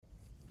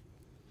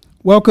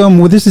Welcome.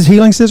 Well, this is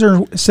Healing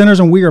Centers,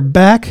 and we are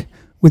back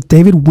with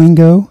David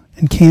Wingo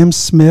and Cam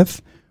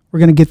Smith. We're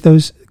going to get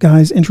those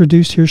guys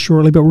introduced here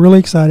shortly, but we're really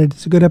excited.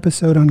 It's a good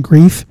episode on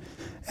grief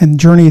and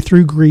journey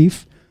through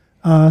grief.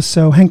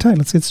 So hang tight.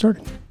 Let's get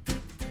started.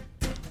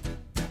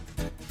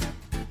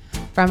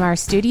 From our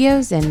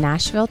studios in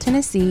Nashville,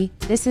 Tennessee,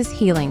 this is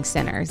Healing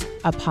Centers,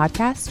 a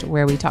podcast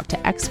where we talk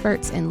to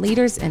experts and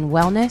leaders in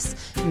wellness,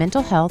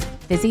 mental health,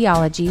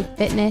 physiology,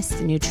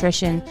 fitness,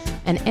 nutrition,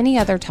 and any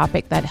other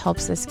topic that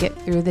helps us get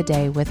through the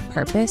day with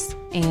purpose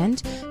and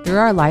through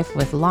our life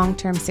with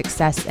long-term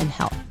success and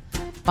health.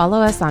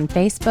 Follow us on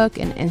Facebook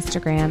and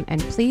Instagram,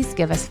 and please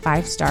give us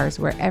 5 stars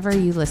wherever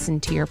you listen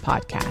to your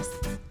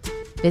podcasts.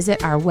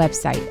 Visit our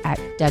website at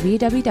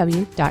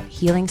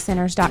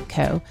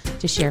www.healingcenters.co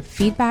to share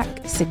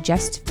feedback,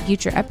 suggest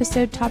future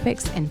episode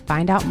topics, and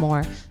find out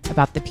more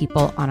about the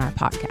people on our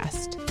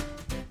podcast.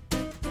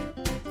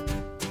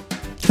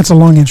 That's a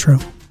long intro,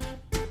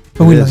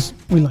 but we like it.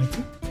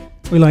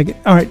 We like it.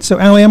 All right, so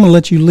Allie, I'm going to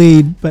let you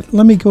lead, but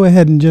let me go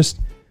ahead and just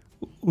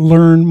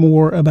learn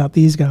more about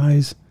these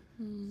guys.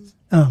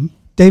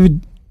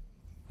 David,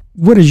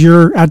 what is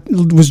I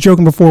was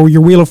joking before, your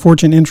Wheel of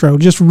Fortune intro,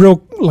 just real,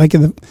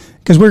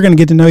 because we're going to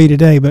get to know you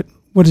today, but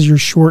what is your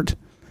short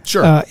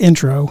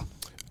intro?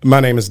 My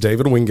name is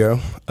David Wingo.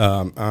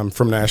 I'm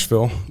from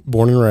Nashville,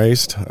 born and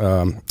raised.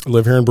 I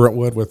live here in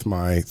Brentwood with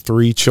my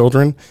 3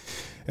 children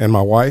and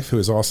my wife, who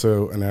is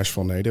also a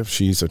Nashville native.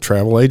 She's a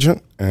travel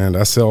agent, and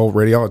I sell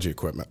radiology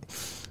equipment.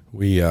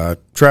 We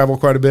travel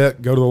quite a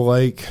bit, go to the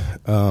lake.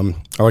 I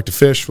like to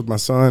fish with my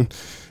son,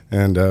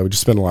 and we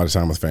just spend a lot of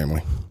time with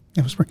family.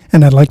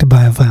 And I'd like to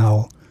buy a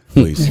vowel.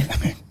 Please.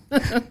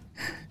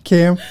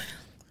 Cam?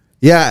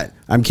 Yeah,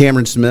 I'm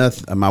Cameron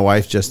Smith. My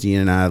wife, Justine,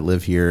 and I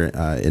live here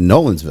in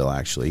Nolensville,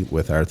 actually,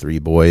 with our 3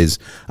 boys.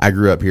 I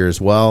grew up here as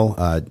well.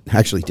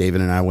 Actually,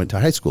 David and I went to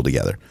high school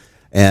together.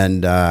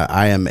 And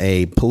I am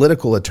a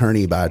political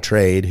attorney by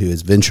trade who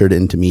has ventured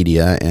into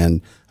media,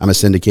 and I'm a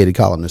syndicated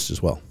columnist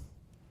as well.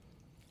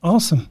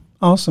 Awesome.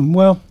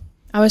 Well,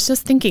 I was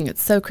just thinking,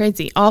 it's so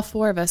crazy. All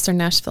 4 of us are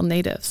Nashville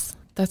natives.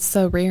 That's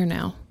so rare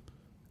now.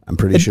 I'm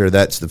pretty sure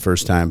that's the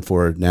first time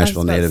 4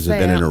 Nashville natives have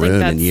been in a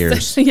room in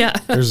years. Yeah.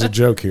 There's a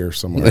joke here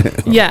somewhere.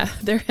 Yeah,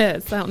 there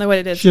is. I don't know what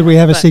it is. Should we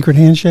have a secret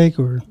handshake?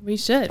 Or we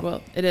should.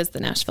 Well, it is the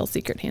Nashville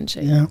secret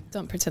handshake. Yeah.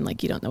 Don't pretend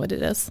like you don't know what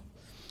it is.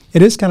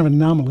 It is kind of an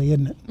anomaly,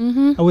 isn't it?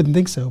 Mm-hmm. I wouldn't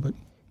think so, but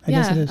I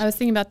guess it is. I was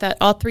thinking about that.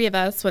 All 3 of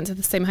us went to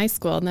the same high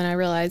school, and then I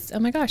realized, oh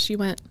my gosh, you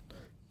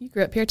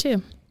grew up here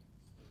too.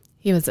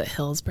 He was a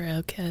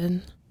Hillsborough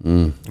kid.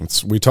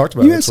 We talked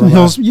about you had some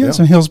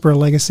Hillsborough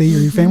legacy, or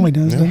your family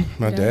does. Yeah.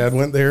 My dad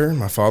went there.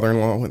 My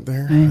father-in-law went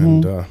there,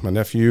 and my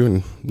nephew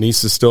and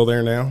niece is still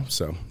there now.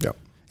 So, yeah.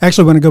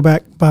 Actually, want to go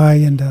back by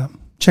and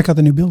check out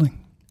the new building.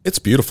 It's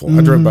beautiful.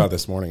 I drove by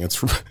this morning. It's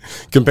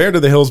compared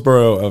to the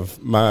Hillsborough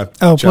of my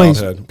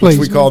childhood, which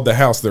we called the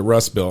house that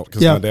Russ built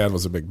because my dad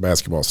was a big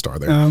basketball star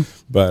there.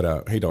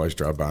 But he'd always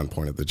drive by and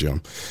point at the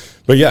gym.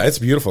 But yeah, it's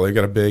beautiful. They've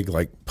got a big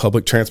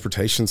public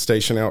transportation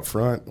station out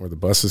front where the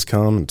buses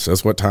come and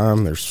says what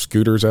time. There's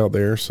scooters out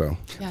there. So,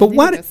 but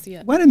why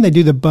didn't they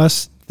do the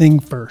bus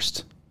thing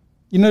first?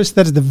 You notice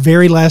that is the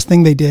very last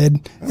thing they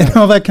did, and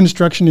all that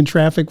construction and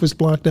traffic was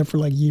blocked up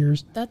for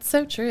years. That's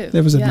so true.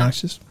 It was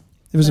obnoxious.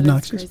 It was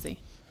obnoxious. Crazy.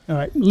 All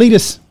right, lead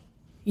us.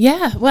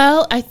 Yeah,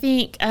 well, I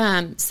think,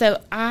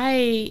 so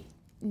I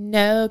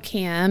know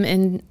Cam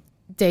and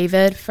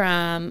David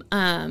from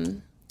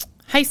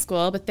high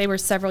school, but they were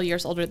several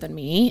years older than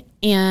me.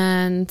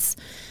 And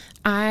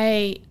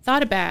I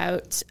thought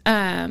about,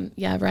 I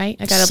got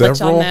to let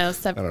y'all know.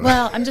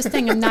 Well, I'm just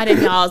saying I'm not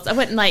in y'all's. I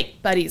wasn't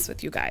buddies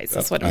with you guys,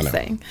 is what I'm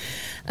saying.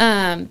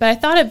 But I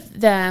thought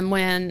of them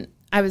when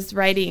I was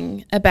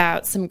writing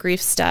about some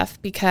grief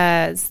stuff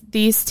because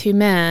these 2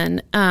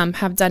 men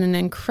have done an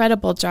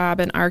incredible job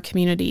in our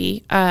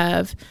community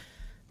of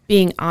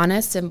being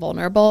honest and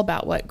vulnerable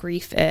about what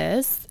grief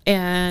is.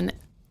 And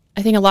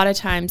I think a lot of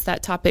times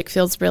that topic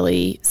feels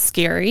really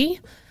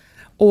scary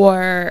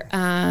or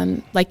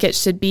like it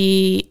should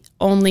be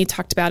only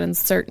talked about in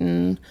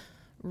certain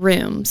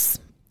rooms.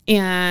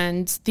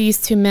 And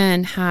these 2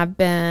 men have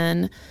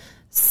been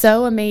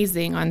so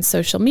amazing on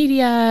social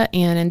media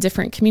and in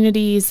different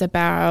communities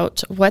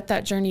about what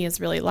that journey is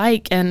really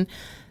like. And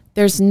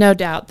there's no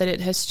doubt that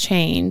it has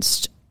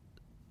changed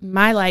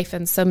my life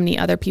and so many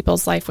other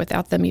people's life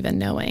without them even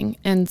knowing.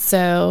 And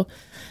so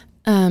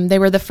they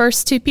were the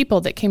first 2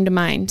 people that came to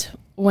mind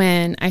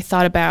when I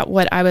thought about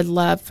what I would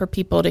love for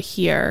people to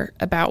hear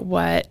about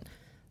what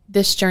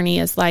this journey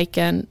is like.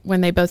 And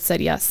when they both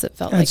said yes, it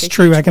felt That's like a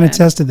true. huge I can win.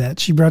 attest to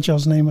that. She brought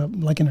y'all's name up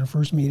in our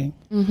first meeting.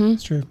 Mm-hmm.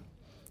 It's true.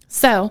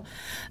 So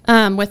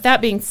with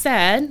that being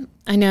said,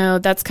 I know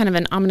that's kind of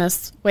an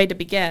ominous way to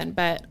begin,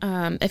 but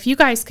if you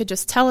guys could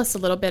just tell us a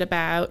little bit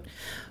about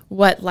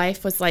what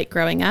life was like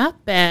growing up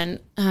and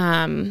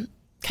kind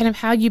of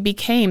how you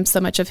became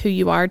so much of who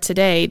you are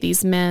today,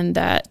 these men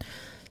that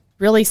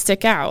really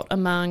stick out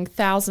among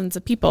thousands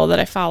of people that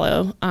I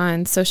follow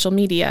on social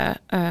media.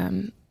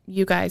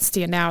 You guys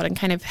stand out, and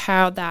kind of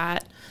how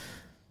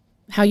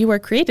how you were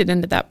created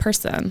into that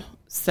person.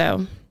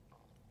 So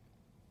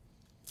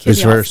Who's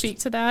can you all first? speak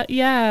to that?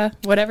 Yeah,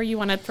 whatever you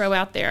want to throw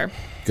out there.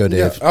 Go, Dave.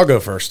 Yeah, I'll go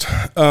first.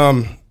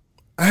 I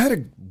had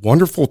a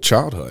wonderful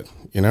childhood.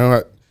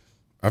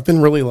 I've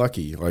been really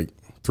lucky, like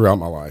throughout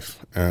my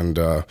life, and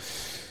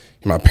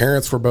my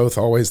parents were both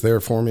always there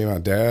for me. My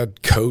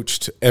dad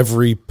coached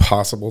every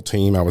possible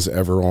team I was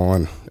ever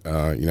on.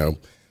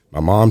 My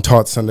mom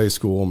taught Sunday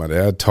school. My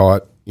dad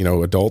taught,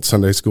 adult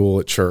Sunday school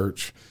at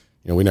church.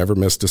 We never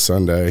missed a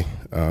Sunday.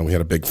 We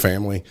had a big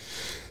family.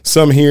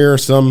 Some here,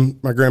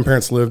 my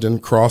grandparents lived in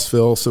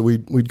Crossville, so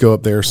we'd go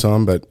up there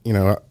some. But,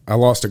 I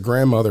lost a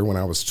grandmother when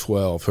I was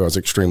 12 who I was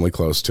extremely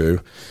close to.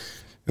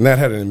 And that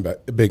had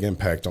a big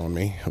impact on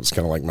me. It was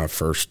kind of like my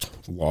first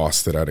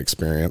loss that I'd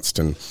experienced.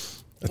 And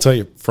I tell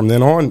you, from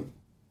then on,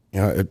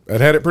 I'd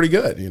had it pretty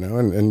good,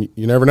 and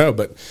you never know.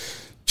 But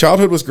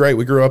childhood was great.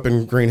 We grew up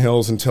in Green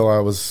Hills until I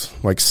was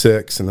like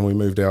 6, and then we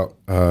moved out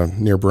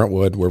near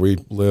Brentwood where we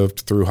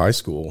lived through high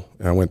school.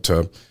 And I went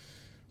to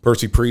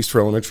Percy Priest for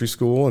elementary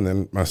school, and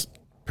then my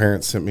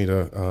parents sent me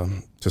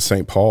to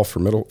St. Paul for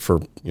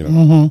 5th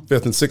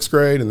and 6th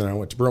grade, and then I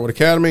went to Brentwood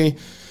Academy.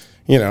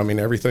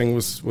 Everything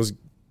was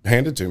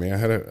handed to me. I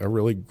had a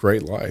really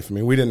great life.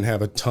 We didn't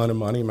have a ton of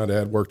money. My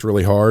dad worked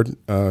really hard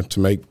to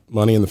make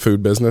money in the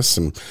food business,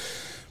 and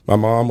my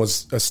mom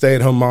was a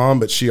stay-at-home mom,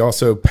 but she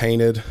also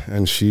painted,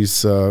 and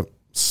she's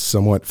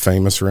somewhat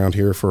famous around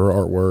here for her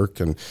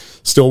artwork and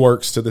still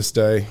works to this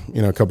day,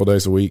 a couple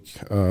days a week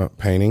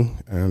painting,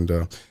 and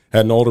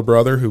had an older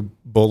brother who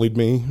bullied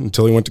me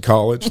until he went to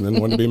college and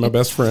then wanted to be my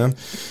best friend.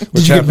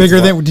 Did you get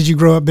bigger than? Did you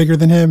grow up bigger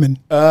than him? And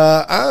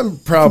I'm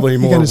probably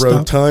more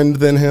rotund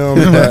than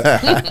him,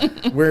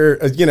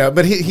 but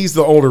but he's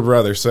the older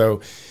brother.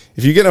 So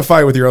if you get in a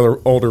fight with your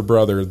older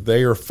brother,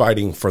 they are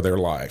fighting for their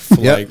life.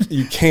 Yep. Like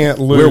you can't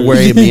lose We're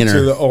way meaner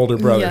to the older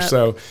brother. Yep.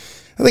 So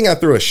I think I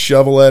threw a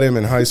shovel at him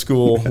in high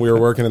school. We were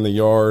working in the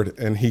yard,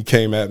 and he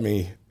came at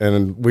me,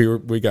 and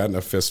we got in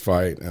a fist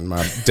fight. And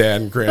my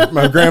dad and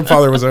my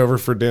grandfather was over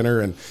for dinner,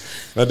 and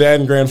my dad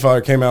and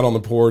grandfather came out on the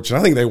porch, and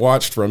I think they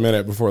watched for a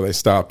minute before they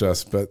stopped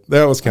us. But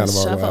that was kind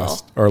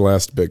of our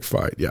last big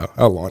fight. Yeah,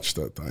 I launched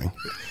that thing.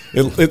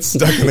 It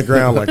stuck in the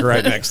ground like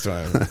right next to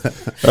him.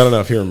 I don't know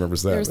if he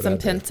remembers that. There's some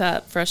pent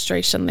up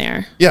frustration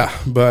there. Yeah,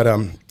 but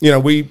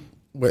we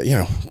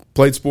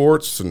played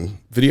sports and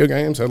video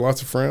games, had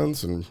lots of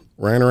friends, and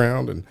ran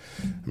around. And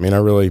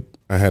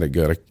I had it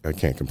good. I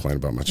can't complain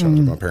about my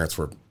childhood. My parents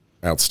were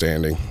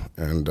outstanding.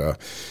 And,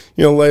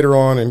 later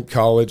on in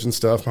college and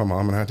stuff, my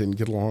mom and I didn't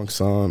get along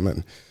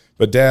some.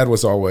 But Dad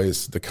was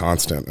always the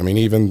constant.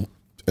 Even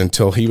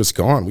until he was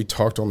gone, we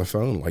talked on the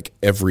phone like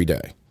every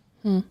day.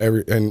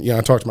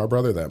 I talked to my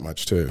brother that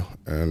much too.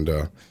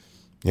 And,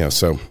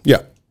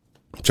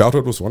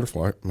 childhood was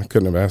wonderful. I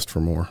couldn't have asked for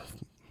more.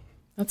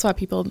 That's why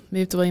people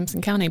move to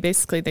Williamson County.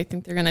 Basically, they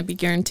think they're going to be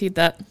guaranteed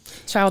that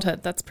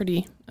childhood. That's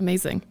pretty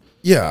amazing.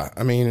 Yeah.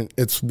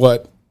 It's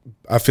what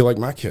I feel like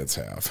my kids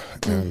have.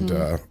 And,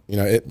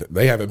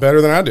 they have it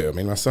better than I do.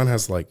 My son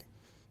has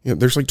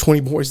there's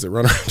 20 boys that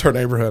run around our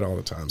neighborhood all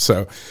the time.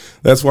 So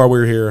that's why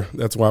we're here.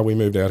 That's why we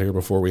moved out here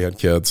before we had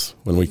kids,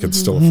 when we could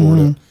still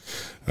afford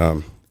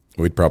it.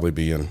 We'd probably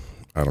be in,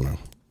 I don't know,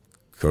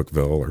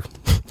 Cookeville or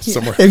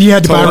somewhere. If you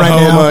had to buy right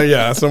now.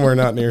 Yeah, somewhere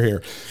not near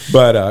here.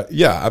 But,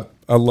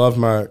 I love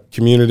my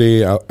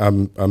community.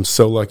 I'm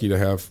so lucky to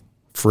have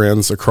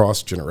friends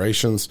across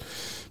generations,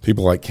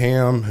 people like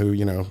Cam who,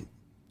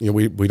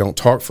 we don't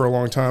talk for a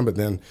long time, but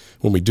then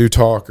when we do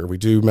talk or we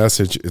do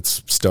message,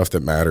 it's stuff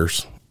that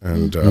matters.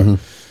 And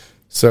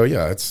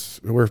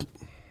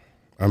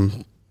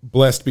I'm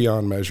blessed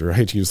beyond measure. I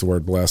hate to use the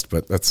word blessed,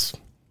 but that's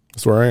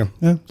where I am.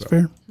 Yeah, it's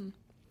fair.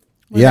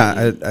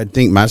 Yeah, I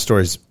think my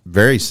story is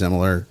very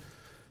similar.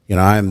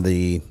 I'm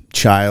the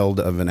child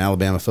of an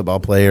Alabama football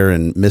player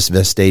in Miss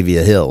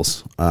Vestavia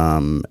Hills.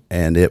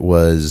 And it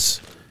was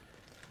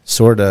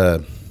sort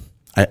of,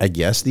 I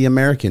guess, the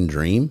American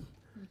dream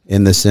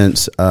in the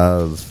sense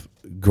of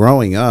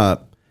growing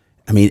up.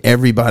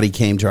 Everybody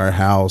came to our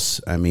house.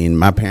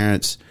 My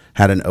parents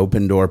had an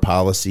open door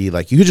policy.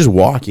 Like, you could just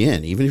walk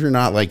in, even if you're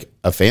not like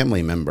a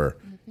family member.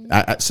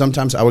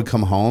 Sometimes I would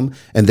come home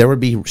and there would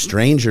be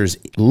strangers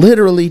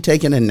literally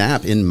taking a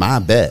nap in my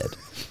bed.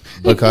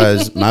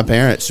 Because my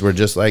parents were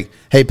just like,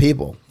 hey,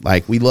 people,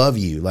 we love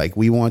you.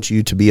 We want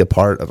you to be a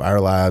part of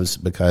our lives,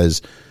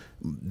 because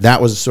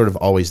that was sort of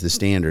always the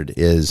standard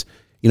is,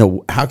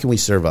 how can we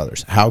serve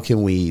others? How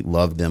can we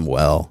love them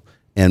well?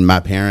 And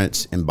my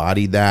parents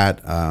embodied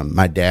that.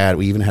 My dad,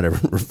 we even had a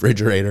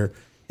refrigerator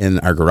in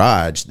our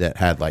garage that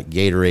had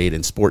Gatorade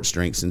and sports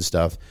drinks and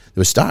stuff that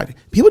was stocked.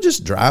 People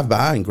just drive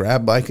by and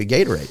grab a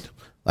Gatorade.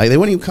 They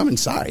wouldn't even come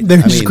inside. They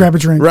would just grab a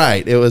drink.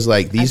 Right. It was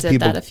these I did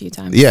people. that a few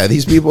times. Yeah,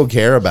 these people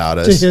care about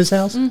us. To his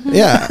house? Mm-hmm.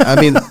 Yeah.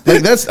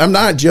 That's, I'm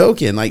not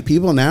joking.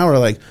 People now are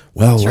like,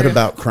 well, True. what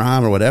about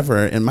crime or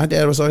whatever? And my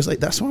dad was always like,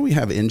 that's why we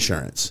have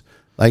insurance.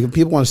 If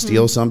people want to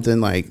steal something,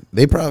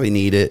 they probably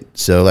need it.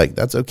 So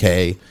that's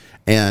okay.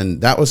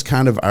 And that was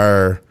kind of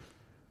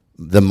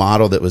the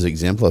model that was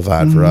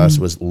exemplified for us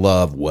was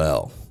love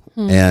well.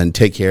 and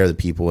take care of the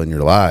people in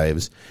your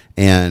lives.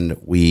 And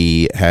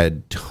we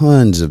had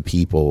tons of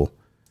people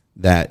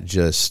that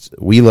just,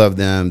 we loved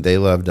them, they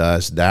loved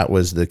us. That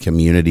was the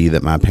community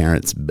that my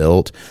parents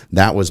built.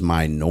 That was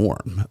my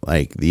norm.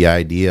 Like the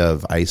idea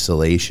of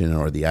isolation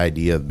or the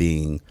idea of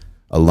being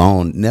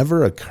alone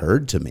never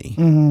occurred to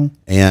me.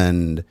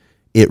 And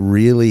it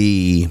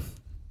really,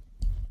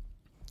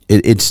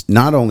 it's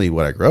not only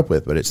what I grew up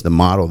with, but it's the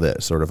model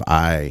that sort of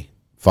I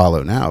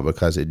follow now,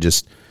 because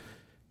it's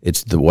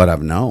what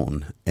I've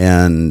known.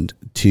 And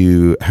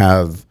to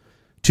have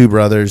two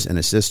brothers and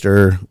a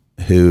sister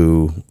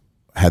who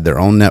had their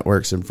own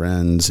networks and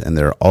friends, and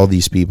there are all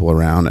these people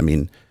around. I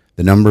mean,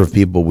 the number of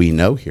people we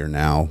know here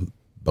now,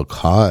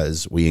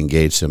 because we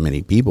engage so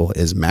many people,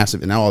 is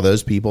massive. And now all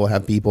those people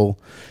have people,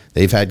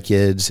 they've had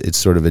kids. It's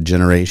sort of a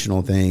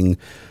generational thing.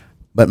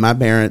 But my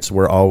parents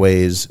were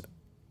always,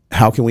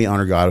 how can we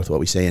honor God with what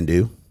we say and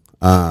do?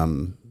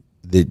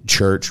 The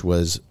church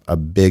was a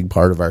big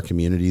part of our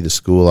community. The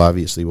school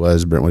obviously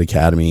was, Brentwood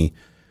Academy.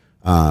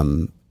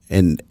 And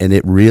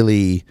it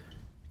really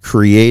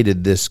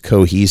created this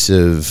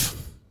cohesive,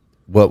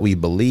 what we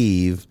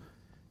believe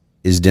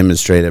is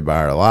demonstrated by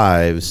our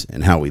lives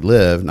and how we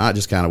live, not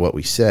just kind of what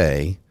we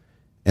say.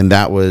 And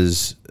that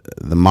was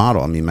the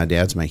model. I mean, my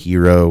dad's my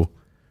hero.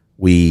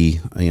 We,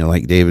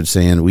 like David's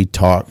saying, we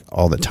talk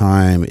all the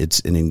time.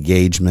 It's an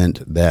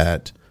engagement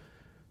that,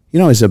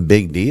 is a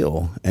big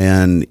deal.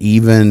 And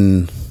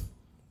even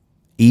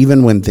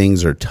when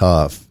things are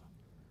tough,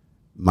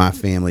 my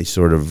family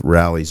sort of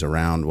rallies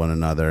around one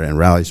another and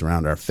rallies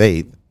around our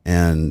faith.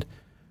 And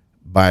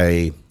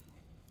I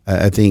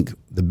think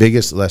the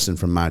biggest lesson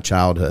from my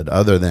childhood,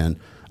 other than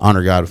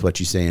honor God with what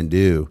you say and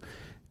do,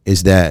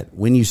 is that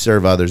when you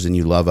serve others and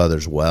you love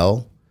others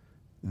well,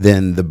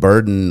 then the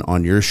burden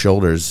on your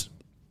shoulders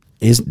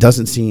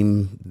doesn't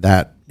seem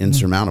that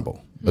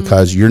insurmountable,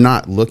 because you're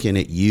not looking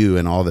at you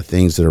and all the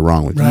things that are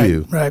wrong with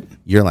you. Right.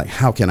 You're like,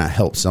 how can I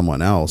help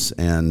someone else?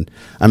 And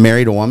I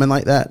married a woman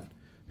like that,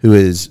 who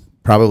is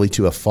probably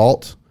to a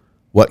fault.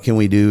 What can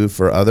we do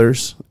for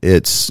others?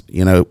 It's,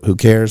 who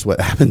cares what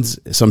happens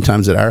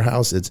sometimes at our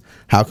house? It's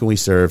how can we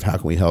serve? How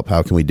can we help?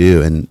 How can we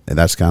do? And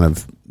that's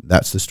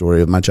the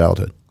story of my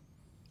childhood.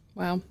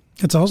 Wow.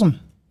 That's awesome.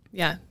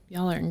 Yeah.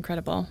 Y'all are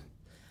incredible.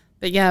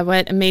 But yeah,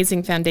 what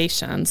amazing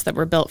foundations that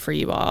were built for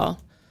you all,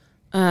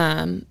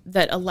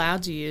 that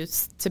allowed you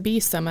to be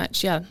so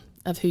much,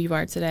 of who you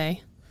are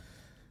today.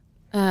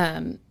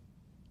 And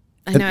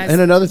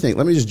another thing,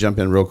 let me just jump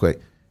in real quick.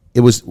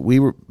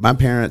 My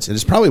parents, and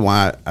it's probably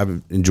why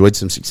I've enjoyed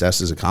some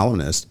success as a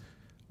columnist,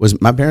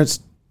 was my parents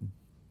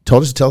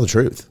told us to tell the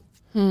truth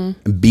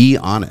and be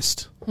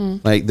honest.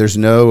 Like there's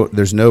no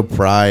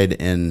pride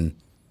in,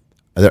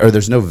 or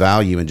there's no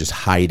value in just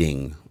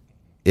hiding.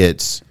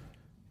 It's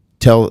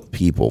tell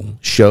people,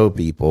 show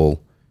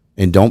people,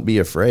 and don't be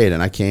afraid.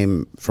 And I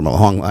came from a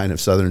long line of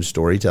Southern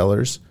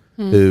storytellers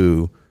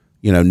who,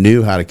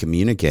 knew how to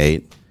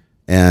communicate,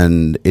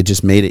 and it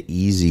just made it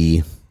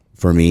easy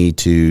for me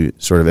to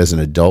sort of, as an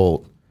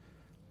adult,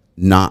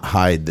 not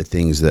hide the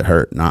things that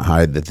hurt, not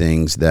hide the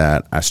things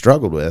that I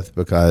struggled with,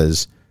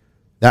 because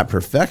that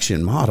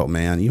perfection model,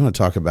 man, you want to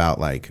talk about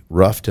like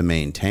rough to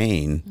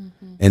maintain.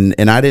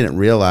 And I didn't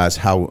realize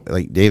how,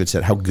 like David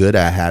said, how good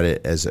I had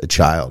it as a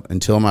child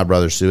until my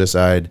brother's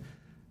suicide,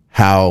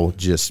 how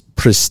just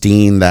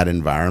pristine that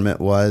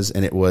environment was.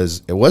 And it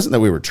wasn't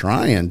that we were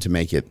trying to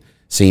make it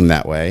seem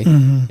that way.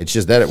 It's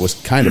just that it was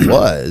kind of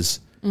was.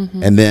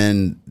 And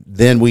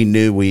then we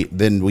knew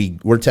we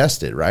were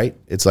tested, right?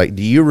 It's like,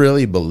 do you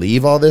really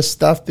believe all this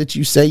stuff that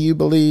you say you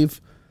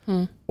believe?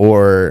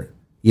 Or,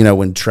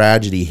 when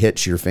tragedy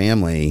hits your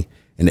family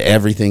and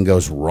everything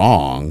goes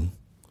wrong,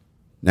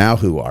 now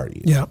who are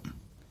you? Yeah.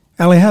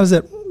 Allie,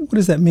 what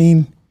does that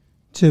mean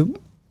to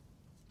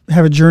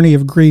have a journey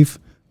of grief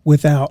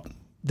without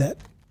that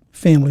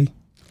family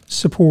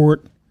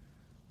support?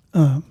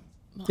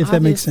 If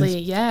that makes sense.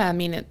 Yeah. I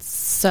mean, it's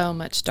so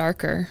much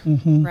darker,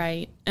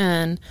 right?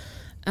 And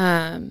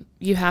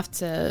you have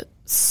to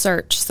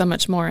search so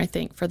much more, I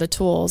think, for the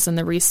tools and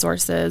the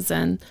resources.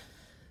 And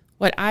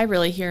what I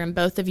really hear in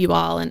both of you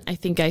all, and I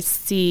think I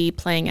see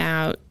playing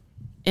out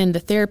in the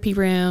therapy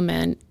room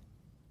and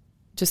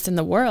just in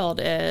the world,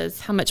 is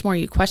how much more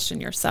you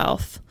question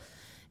yourself.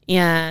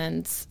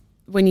 And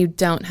when you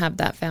don't have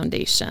that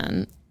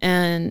foundation.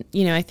 And,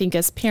 I think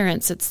as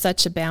parents, it's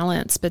such a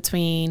balance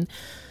between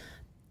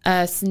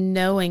us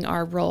knowing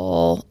our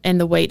role and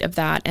the weight of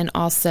that, and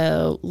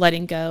also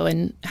letting go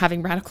and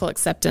having radical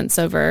acceptance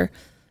over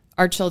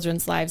our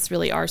children's lives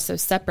really are so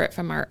separate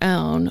from our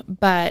own.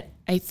 But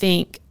I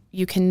think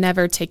you can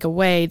never take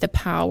away the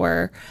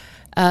power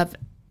of,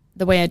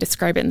 the way I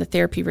describe it in the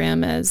therapy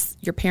room, as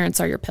your parents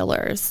are your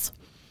pillars.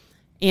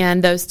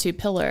 And those two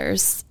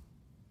pillars,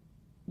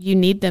 you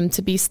need them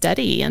to be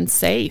steady and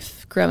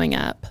safe growing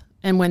up.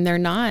 And when they're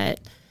not,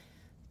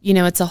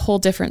 it's a whole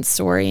different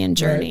story and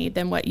journey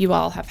than what you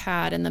all have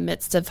had. In the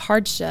midst of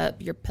hardship,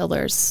 your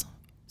pillars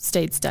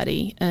stayed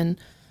steady. And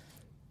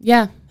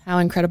how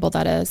incredible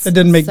that is. It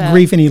doesn't make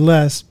grief any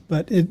less,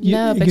 but it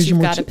gives you you've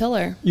more got a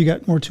pillar. You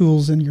got more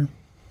tools in your.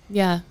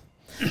 Yeah.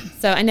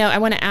 So I know I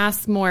want to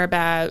ask more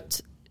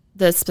about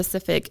the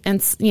specific and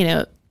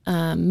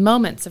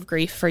moments of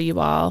grief for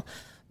you all,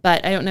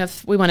 but I don't know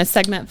if we want to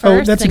segment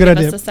first. Oh, that's a good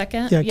idea. Us a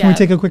second. Yeah. Can we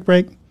take a quick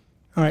break?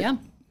 All right. Yeah.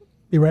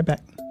 Be right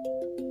back.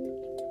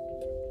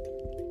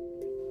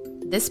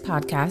 This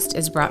podcast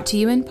is brought to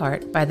you in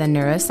part by the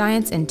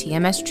Neuroscience and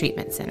TMS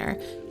Treatment Center,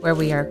 where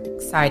we are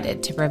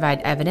excited to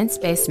provide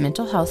evidence-based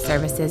mental health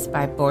services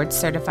by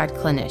board-certified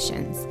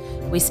clinicians.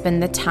 We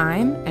spend the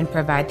time and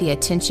provide the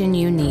attention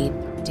you need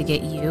to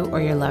get you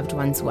or your loved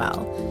ones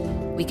well.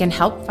 We can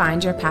help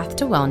find your path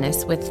to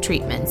wellness with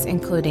treatments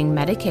including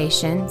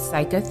medication,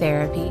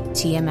 psychotherapy,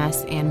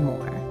 TMS, and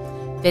more.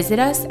 Visit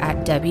us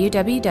at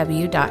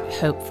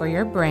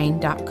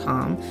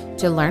www.hopeforyourbrain.com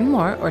to learn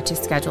more or to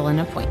schedule an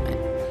appointment.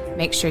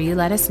 Make sure you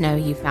let us know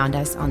you found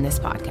us on this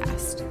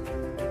podcast.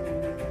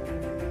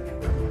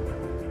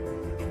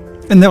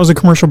 And that was a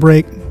commercial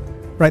break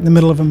right in the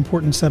middle of an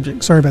important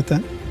subject. Sorry about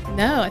that.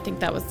 No, I think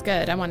that was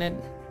good. I wanted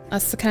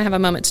us to kind of have a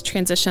moment to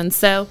transition.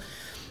 So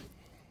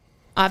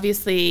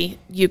obviously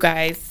you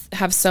guys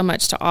have so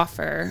much to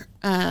offer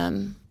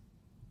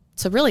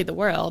to really the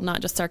world,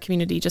 not just our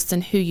community, just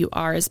in who you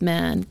are as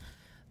men.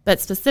 But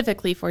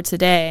specifically for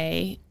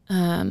today,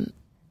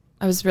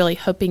 I was really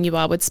hoping you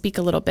all would speak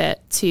a little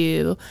bit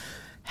to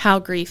how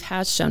grief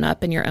has shown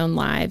up in your own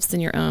lives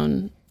and your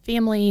own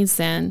families,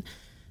 and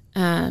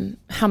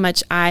how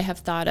much I have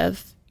thought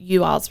of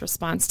you all's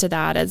response to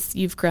that as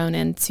you've grown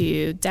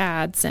into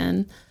dads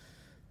and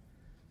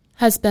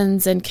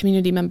husbands and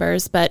community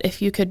members. But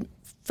if you could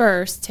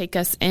first take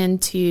us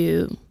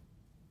into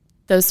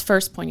those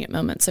first poignant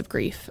moments of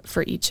grief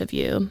for each of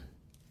you.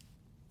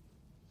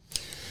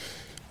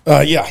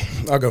 Yeah,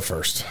 I'll go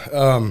first.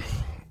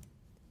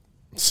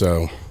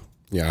 So,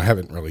 yeah, I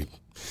haven't really,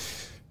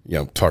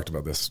 talked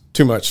about this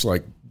too much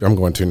like I'm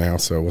going to now,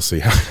 so we'll see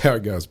how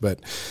it goes. But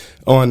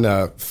on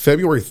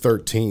February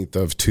 13th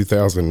of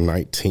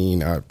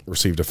 2019, I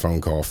received a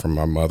phone call from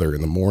my mother in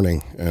the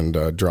morning and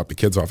dropped the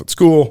kids off at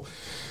school.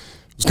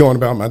 I was going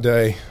about my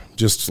day,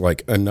 just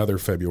like another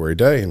February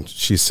day, and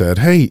she said,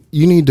 "Hey,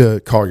 you need to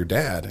call your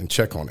dad and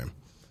check on him."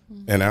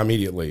 And I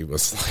immediately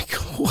was like,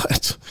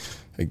 "What?"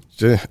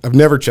 I've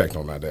never checked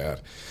on my dad.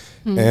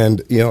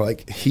 And,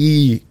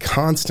 he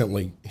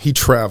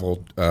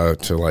traveled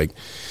to like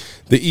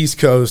the East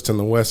Coast and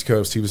the West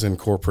Coast. He was in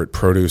corporate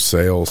produce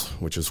sales,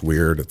 which is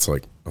weird. It's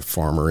like a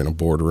farmer in a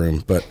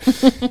boardroom, but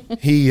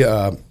he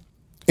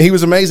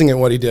was amazing at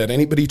what he did.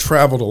 But he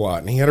traveled a lot,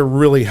 and he had a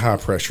really high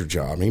pressure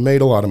job. He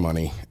made a lot of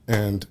money,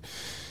 and,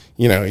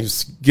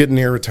 he's getting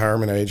near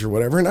retirement age or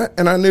whatever.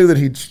 And I knew that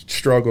he'd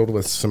struggled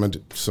with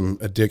some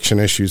addiction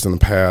issues in the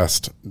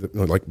past,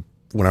 like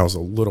when I was a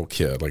little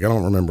kid. Like, I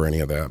don't remember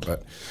any of that,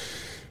 but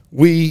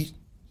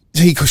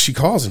she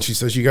calls and she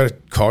says, "You got to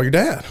call your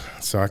dad."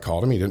 So I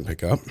called him. He didn't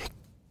pick up.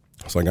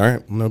 I was like, "All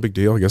right, no big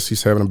deal. I guess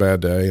he's having a bad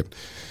day." And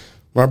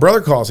my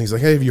brother calls and he's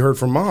like, "Hey, have you heard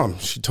from Mom?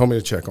 She told me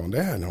to check on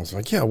Dad." And I was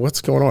like, "Yeah,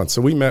 what's going on?"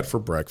 So we met for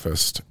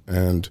breakfast,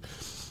 and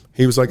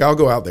he was like, "I'll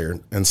go out there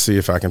and see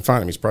if I can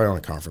find him. He's probably on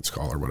a conference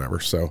call or whatever."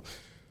 So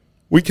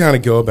we kind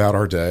of go about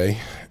our day,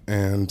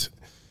 and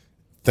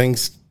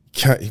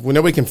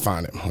nobody can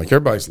find him. Like,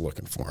 everybody's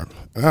looking for him.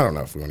 And I don't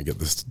know if we want to get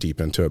this deep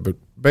into it, but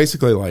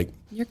basically, like,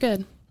 you're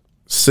good.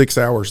 6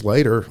 hours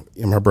later,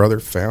 my brother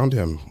found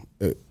him,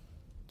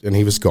 and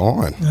he was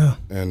gone. Yeah.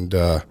 And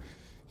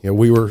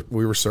we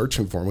were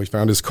searching for him. We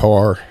found his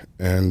car,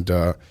 and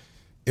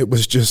it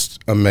was just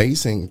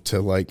amazing to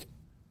like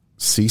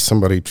see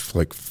somebody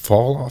like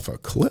fall off a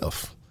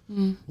cliff.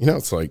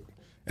 It's like,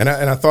 and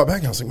I thought back,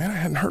 and I was like, man, I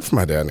hadn't heard from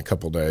my dad in a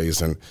couple of days,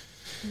 and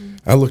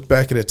I looked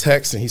back at a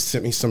text, and he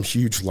sent me some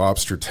huge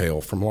lobster tail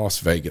from Las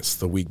Vegas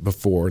the week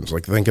before, and was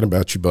like, "Thinking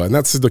about you, bud." And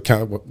that's the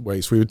kind of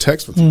ways we would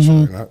text with each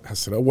other. And I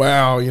said, "Oh,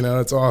 wow,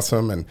 it's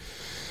awesome."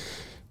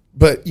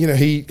 But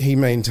he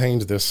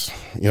maintained this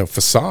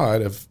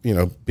facade of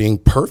being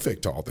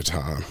perfect all the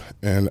time,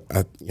 and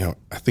I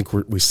think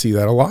we see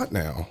that a lot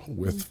now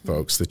with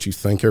folks, that you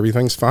think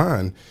everything's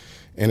fine,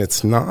 and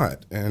it's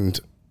not.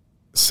 And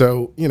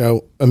so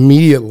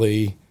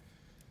immediately,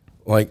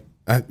 like,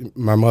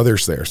 my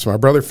mother's there, so my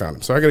brother found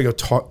him. So I got to go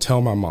tell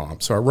my mom.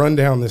 So I run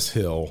down this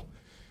hill,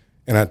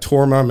 and I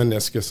tore my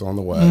meniscus on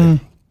the way. And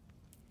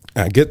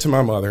I get to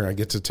my mother, and I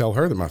get to tell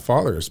her that my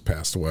father has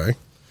passed away,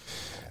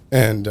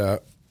 and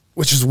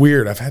which is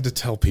weird. I've had to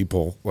tell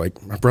people,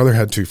 like, my brother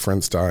had 2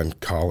 friends die in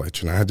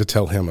college, and I had to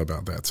tell him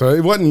about that. So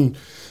it wasn't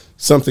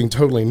something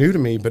totally new to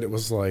me, but it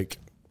was like,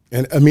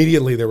 and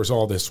immediately there was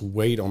all this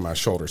weight on my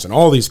shoulders and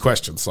all these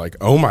questions, like,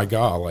 oh my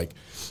God, like,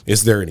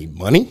 is there any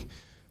money?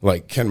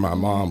 Like, can my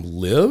mom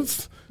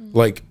live?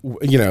 Like,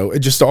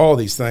 just all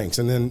these things.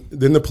 And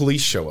then the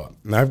police show up,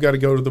 and I've got to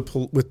go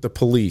to with the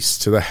police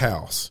to the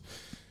house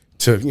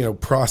to,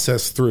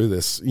 process through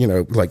this,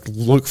 like,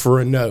 look for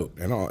a note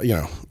and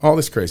all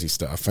this crazy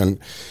stuff. And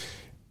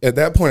at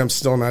that point, I'm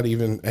still not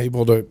even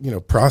able to,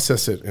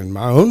 process it in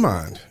my own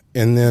mind.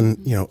 And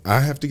then,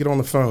 I have to get on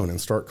the phone and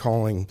start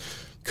calling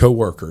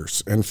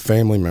coworkers and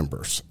family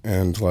members.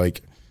 And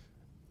like,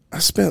 I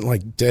spent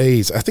like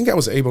days, I think I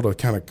was able to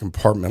kind of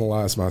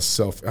compartmentalize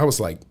myself. I was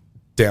like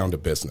down to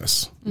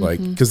business, like,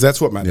 because that's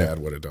what my dad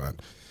would have done.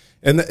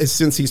 And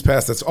since he's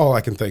passed, that's all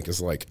I can think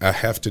is like, I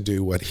have to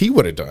do what he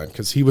would have done,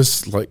 because he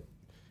was like,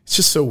 it's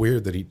just so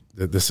weird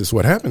that this is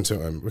what happened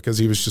to him, because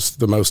he was just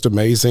the most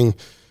amazing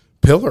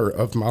pillar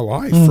of my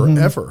life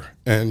forever.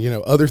 And,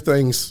 other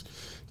things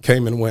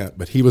came and went,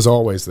 but he was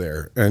always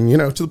there. And,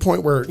 to the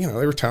point where,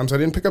 there were times I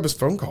didn't pick up his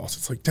phone calls.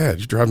 It's like, Dad,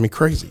 you're driving me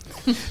crazy.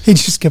 He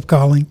just kept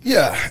calling.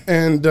 Yeah.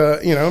 And,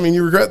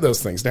 you regret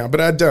those things now,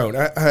 but I don't.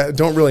 I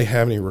don't really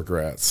have any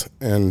regrets.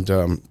 And,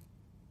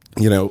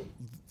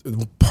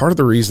 part of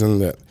the reason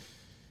that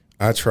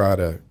I try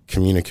to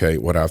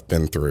communicate what I've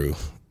been through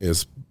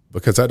is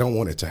because I don't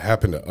want it to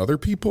happen to other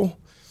people,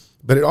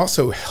 but it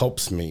also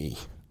helps me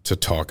to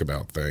talk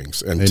about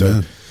things and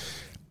to,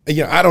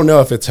 I don't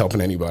know if it's helping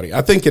anybody.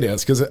 I think it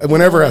is, because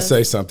whenever I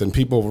say something,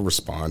 people will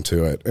respond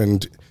to it,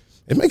 and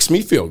it makes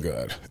me feel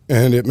good,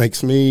 and it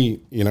makes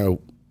me,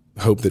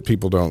 hope that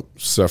people don't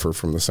suffer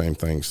from the same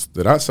things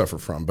that I suffer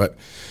from. But,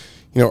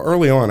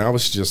 early on, I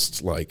was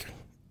just like,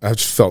 I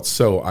just felt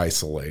so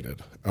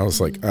isolated. I was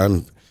like,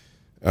 I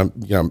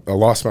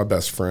lost my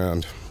best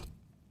friend.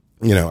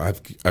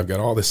 I've got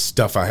all this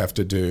stuff I have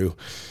to do.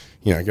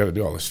 I got to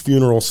do all this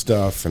funeral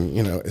stuff, and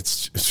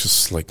it's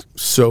just like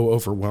so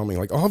overwhelming.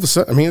 Like all of a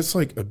sudden, it's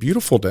like a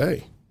beautiful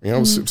day.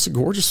 It's a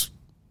gorgeous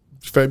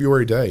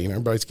February day.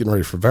 Everybody's getting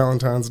ready for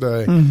Valentine's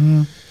Day,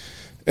 and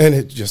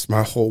it just,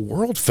 my whole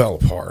world fell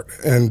apart.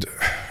 And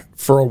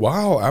for a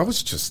while, I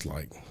was just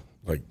like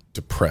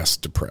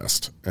depressed,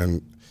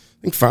 and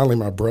I think finally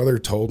my brother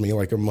told me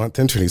like a month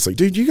into it, he's like,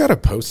 dude, you got to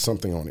post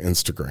something on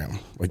Instagram.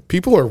 Like,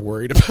 people are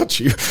worried about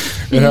you.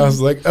 And I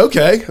was like,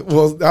 okay,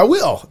 well, I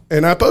will.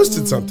 And I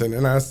posted something,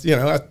 and I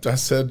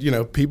said,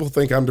 people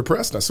think I'm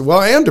depressed. And I said, well,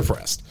 I am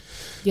depressed.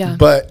 Yeah.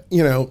 But,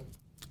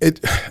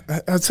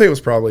 I'd say it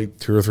was probably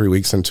 2 or 3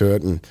 weeks into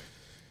it. And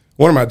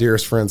one of my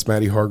dearest friends,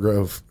 Matty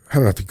Hargrove, I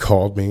don't know if he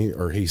called me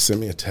or he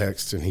sent me a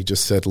text, and he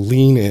just said,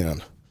 lean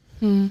in.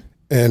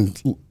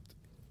 And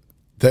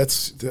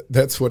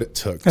that's what it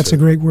took. That's a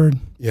great word.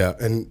 Yeah.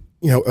 And,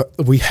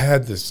 we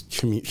had this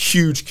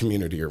huge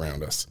community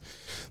around us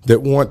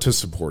that want to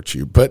support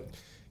you. But,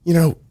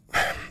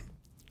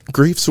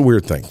 grief's a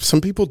weird thing. Some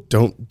people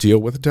don't deal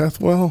with death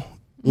well,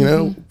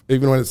 even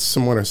when it's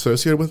someone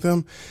associated with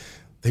them.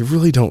 They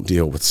really don't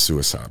deal with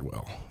suicide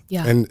well.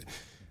 Yeah. And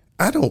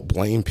I don't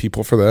blame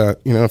people for that.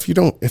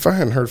 If I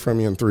hadn't heard from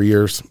you in 3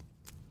 years,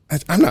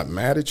 I'm not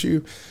mad at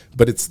you,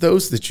 but it's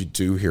those that you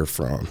do hear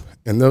from,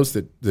 and those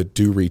that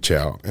do reach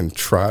out and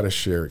try to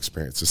share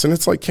experiences. And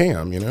it's like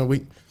Cam,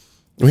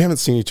 we haven't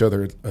seen each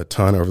other a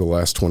ton over the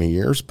last 20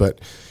 years, but,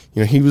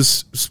 he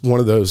was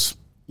one of those,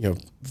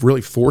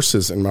 really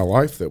forces in my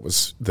life that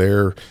was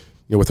there,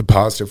 with a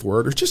positive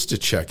word or just to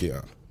check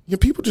in.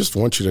 People just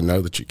want you to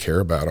know that you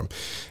care about them.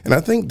 And I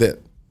think that,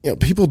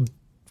 people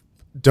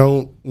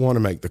don't want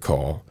to make the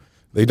call.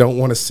 They don't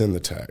want to send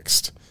the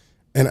text.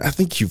 And I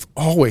think you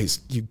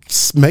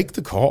make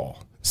the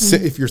call.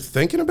 If you're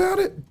thinking about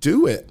it,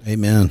 do it.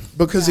 Amen.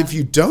 Because if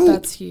you don't,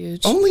 that's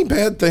huge. Only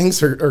bad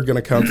things are going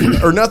to come from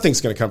that, or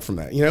nothing's going to come from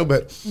that,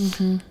 But,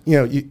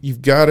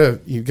 you've got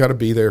to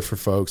be there for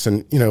folks.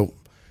 And,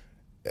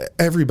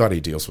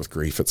 everybody deals with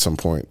grief at some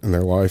point in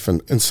their life.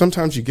 And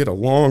sometimes you get a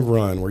long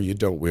run where you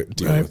don't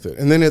deal with it.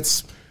 And then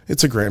it's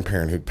a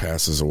grandparent who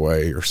passes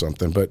away or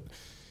something. But,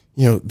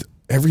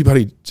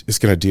 everybody is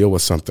going to deal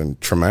with something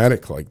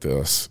traumatic like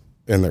this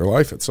in their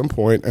life at some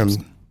point,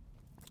 and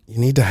you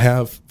need to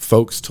have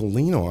folks to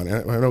lean on.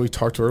 And I know we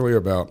talked earlier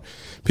about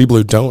people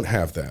who don't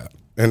have that,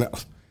 and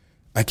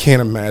I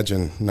can't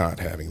imagine not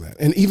having that.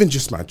 And even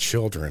just my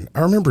children,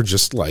 I remember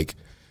just like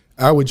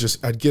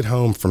I'd get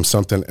home from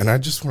something, and I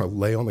just want to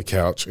lay on the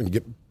couch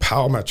and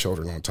pile my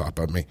children on top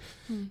of me,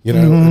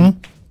 and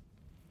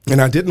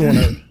I didn't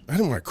want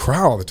to cry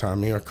all the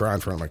time. I cry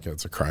in front of my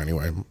kids. I cry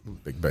anyway. I'm a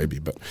big baby,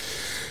 but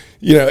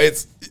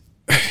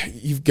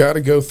you've got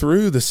to go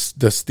through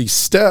these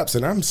steps,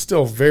 and I'm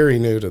still very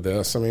new to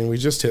this. We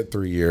just hit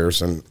 3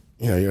 years, and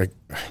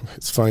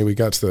it's funny. We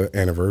got to the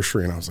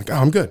anniversary, and I was like, "Oh,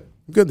 I'm good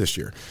this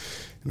year."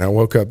 And I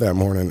woke up that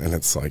morning, and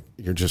it's like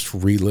you're just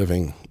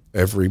reliving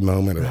every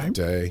moment of the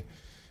day,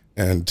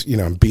 and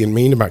I'm being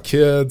mean to my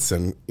kids,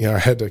 and I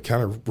had to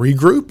kind of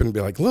regroup and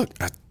be like, "Look,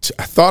 I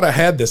thought I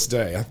had this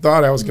day. I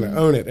thought I was going to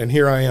own it, and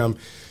here I am,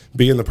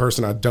 being the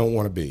person I don't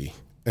want to be."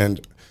 And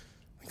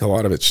I think a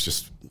lot of it's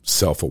just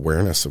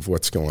self-awareness of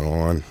what's going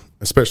on,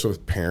 especially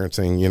with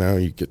parenting.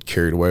 You get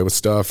carried away with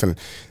stuff, and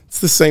it's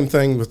the same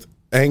thing with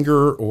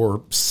anger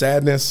or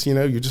sadness.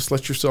 You just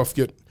let yourself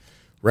get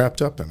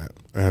wrapped up in it,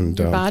 and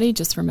your body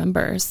just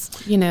remembers,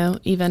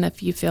 even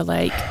if you feel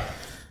like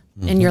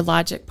in your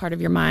logic part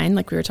of your mind,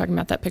 like we were talking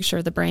about that picture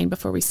of the brain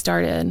before we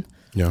started,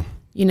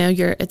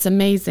 it's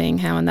amazing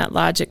how in that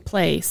logic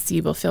place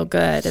you will feel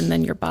good, and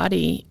then your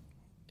body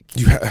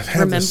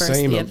remembers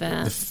the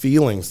event. The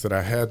feelings that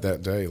I had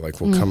that day will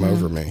come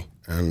over me.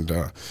 And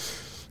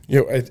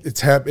it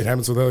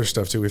happens with other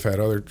stuff too. We've had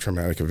other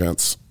traumatic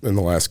events in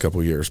the last couple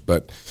of years,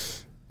 but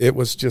it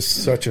was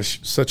just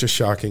such a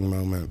shocking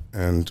moment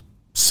and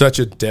such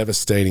a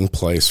devastating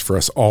place for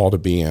us all to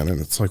be in. And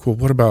it's like, well,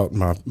 what about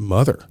my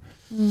mother?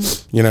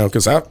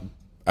 Because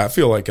I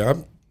feel like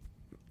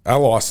I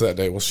lost that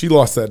day. Well, she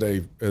lost that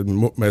day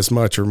as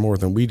much or more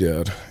than we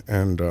did,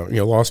 and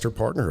lost her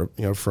partner,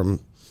 from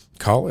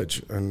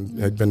college, and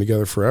had been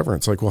together forever.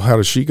 It's like, well, how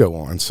does she go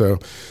on? So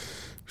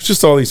it's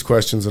just all these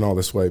questions and all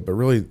this weight. But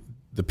really,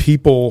 the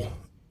people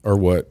are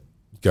what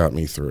got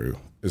me through.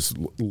 Is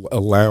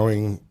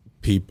allowing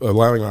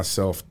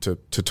myself to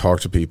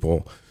talk to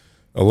people,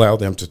 allow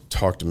them to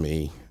talk to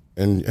me,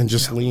 and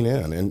just lean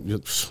in and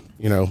just,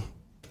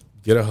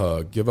 get a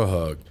hug, give a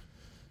hug.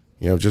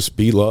 Just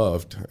be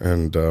loved.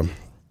 And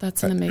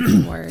that's an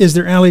amazing word. Is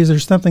there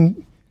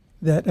something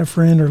that a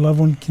friend or loved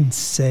one can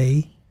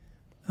say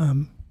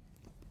to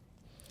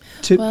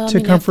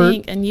comfort? I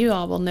think, and you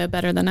all will know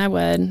better than I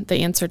would the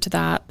answer to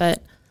that,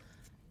 but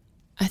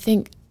I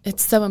think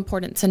it's so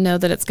important to know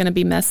that it's going to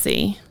be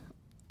messy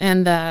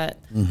and that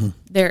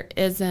there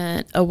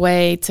isn't a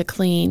way to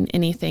clean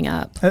anything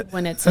up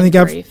when it's in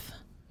grief.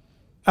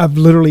 I've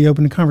literally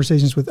opened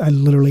conversations with, I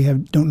literally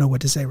don't know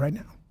what to say right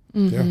now.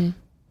 Yeah.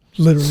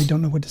 Literally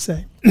don't know what to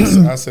say.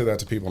 I say that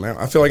to people now.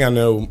 I feel like I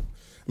know.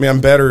 I mean, I'm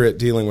better at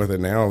dealing with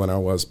it now than I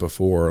was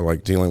before,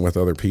 like dealing with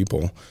other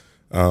people.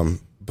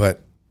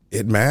 But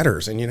it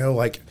matters. And,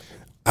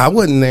 I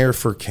wasn't there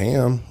for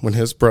Cam when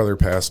his brother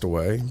passed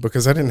away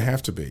because I didn't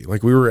have to be.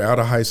 Like, we were out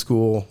of high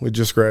school. We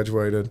just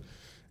graduated.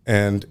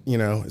 And,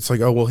 it's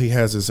like, oh, well, he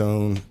has his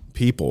own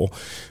people.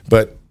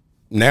 But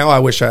now I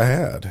wish I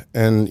had.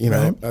 And,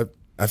 right.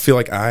 I feel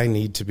like I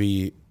need to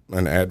be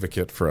an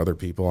advocate for other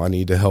people. I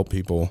need to help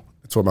people.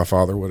 That's what my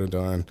father would have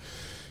done,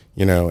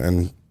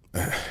 and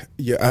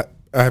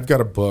I've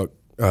got a book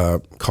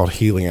called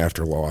Healing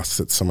After Loss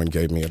that someone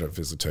gave me at a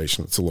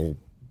visitation. It's a little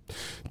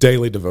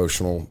daily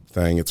devotional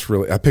thing. It's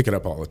really, I pick it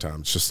up all the time.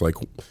 It's just like,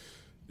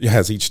 it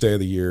has each day of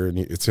the year, and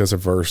it has a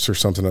verse or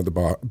something at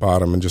the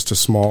bottom, and just a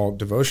small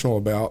devotional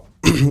about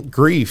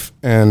grief.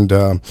 And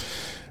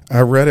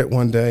I read it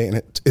one day,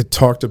 and it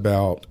talked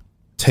about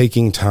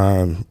taking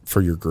time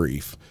for your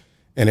grief.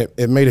 And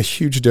it made a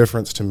huge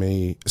difference to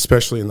me,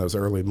 especially in those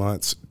early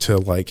months, to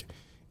like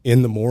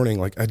in the morning,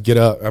 like I'd get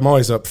up, I'm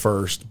always up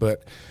first,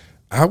 but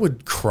I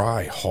would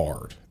cry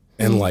hard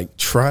and like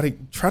try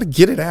to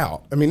get it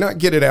out. I mean, not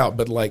get it out,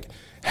 but like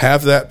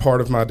have that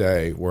part of my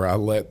day where I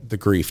let the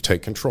grief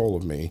take control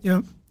of me.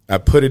 Yep. I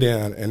put it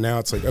in, and now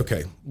it's like,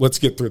 okay, let's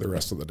get through the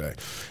rest of the day.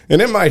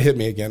 And it might hit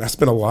me again. I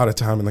spent a lot of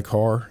time in the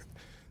car.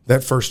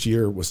 That first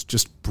year was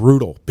just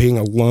brutal, being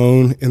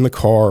alone in the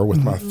car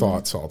with my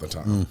thoughts all the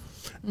time.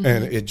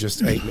 And it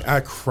just ate me. I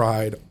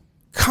cried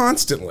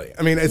constantly.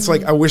 I mean, it's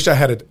like I wish I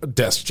had a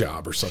desk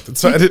job or something,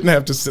 so I didn't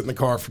have to sit in the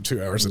car for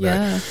 2 hours a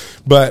day.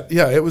 But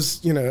yeah, it was,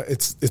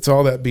 it's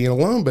all that being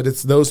alone. But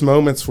it's those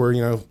moments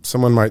where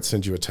someone might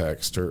send you a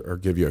text or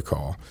give you a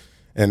call,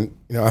 and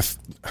I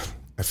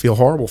feel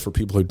horrible for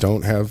people who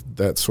don't have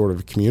that sort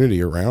of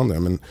community around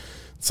them. And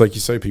it's like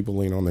you say, people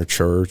lean on their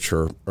church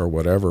or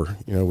whatever.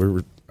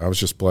 I was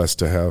just blessed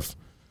to have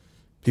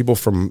people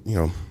from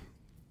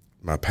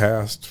my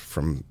past,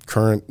 from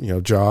current,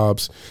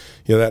 jobs.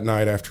 That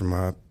night after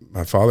my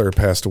father had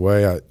passed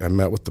away, I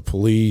met with the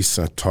police.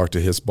 I talked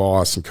to his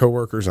boss and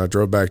coworkers, and I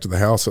drove back to the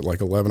house at like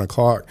 11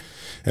 o'clock.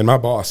 And my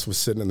boss was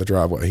sitting in the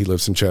driveway. He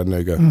lives in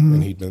Chattanooga,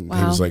 and he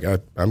was like,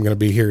 I'm going to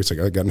be here. He's like,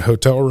 I got a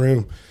hotel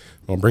room.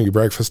 I'll bring you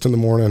breakfast in the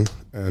morning.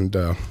 And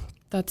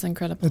that's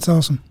incredible. That's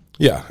awesome.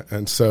 Yeah.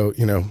 And so,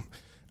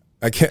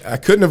 I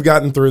couldn't have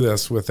gotten through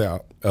this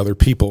without other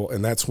people,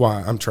 and that's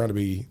why I'm trying to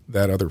be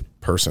that other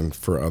person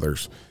for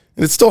others.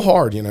 And it's still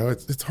hard,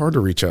 it's hard to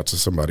reach out to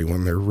somebody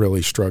when they're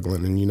really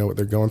struggling and you know what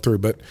they're going through,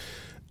 but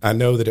I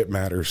know that it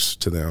matters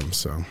to them.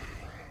 So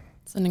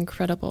it's an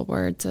incredible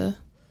word to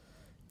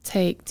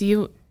take.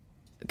 Can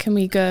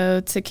we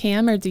go to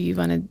Cam, or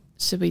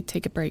should we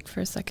take a break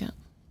for a second?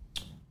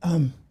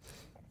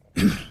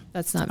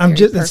 That's not very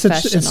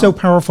professional. It's so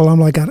powerful. I'm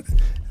like, I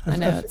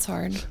know it's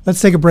hard. Let's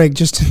take a break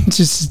just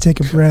to take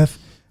a breath.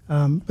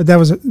 But that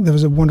was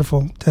a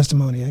wonderful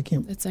testimony.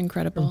 It's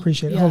incredible. I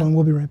appreciate it. Hold on,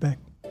 we'll be right back.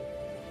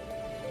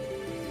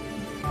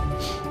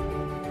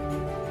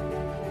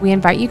 We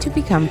invite you to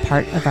become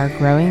part of our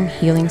growing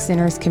Healing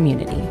Centers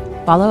community.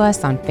 Follow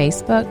us on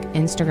Facebook,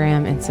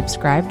 Instagram, and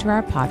subscribe to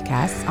our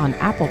podcasts on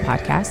Apple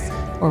Podcasts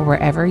or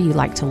wherever you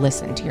like to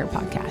listen to your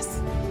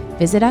podcasts.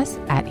 Visit us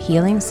at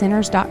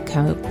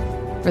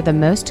healingcenters.co for the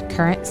most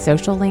current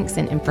social links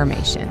and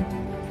information.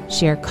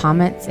 Share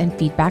comments and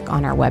feedback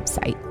on our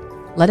website.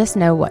 Let us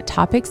know what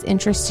topics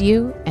interest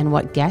you and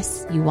what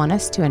guests you want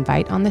us to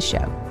invite on the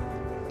show.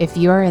 If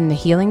you are in the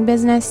healing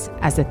business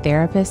as a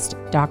therapist,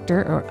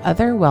 doctor, or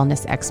other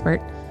wellness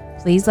expert,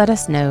 please let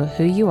us know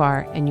who you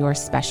are and your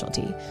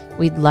specialty.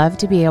 We'd love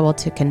to be able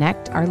to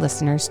connect our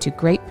listeners to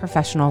great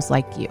professionals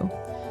like you.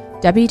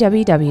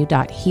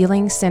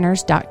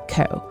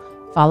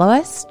 www.healingcenters.co. Follow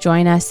us,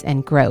 join us,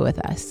 and grow with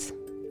us.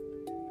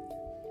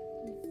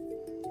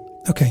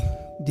 Okay,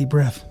 deep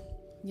breath.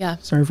 Yeah.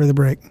 Sorry for the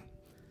break.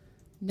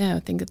 No, I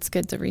think it's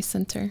good to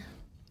recenter.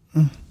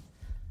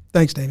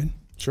 Thanks, David.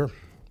 Sure.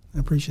 I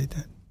appreciate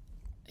that.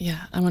 Yeah,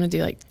 I want to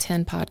do like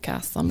 10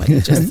 podcasts on what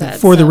you just said.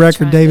 For the so I'm record,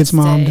 trying David's to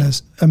mom stay-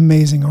 does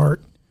amazing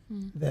art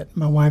that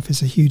my wife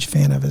is a huge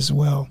fan of as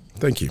well.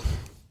 Thank you.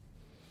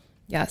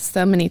 Yeah,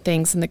 so many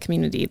things in the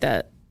community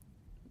that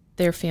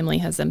their family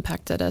has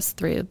impacted us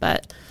through.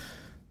 But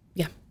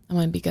yeah, I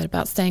want to be good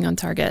about staying on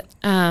target.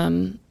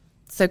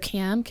 So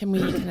Cam, can we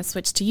kind of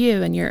switch to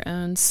you and your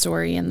own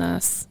story in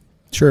this?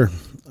 Sure.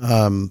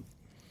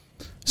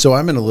 So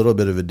I'm in a little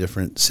bit of a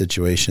different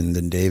situation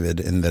than David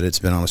in that it's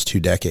been almost 2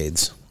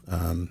 decades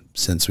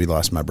since we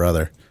lost my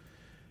brother.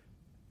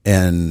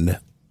 And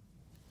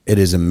it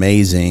is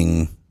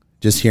amazing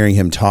just hearing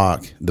him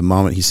talk. The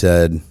moment he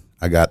said,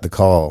 I got the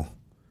call,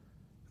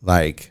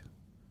 like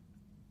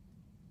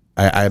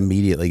I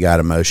immediately got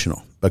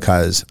emotional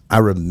because I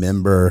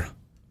remember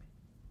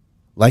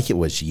like it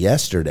was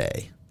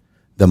yesterday,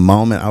 the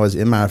moment I was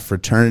in my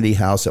fraternity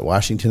house at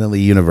Washington and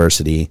Lee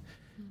University,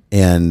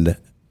 and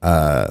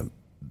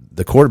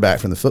the quarterback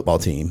from the football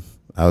team,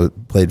 I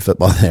played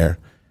football there,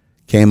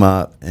 came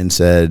up and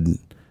said,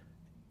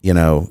 you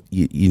know,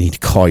 you need to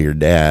call your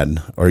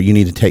dad, or you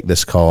need to take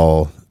this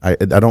call. I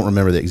don't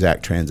remember the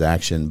exact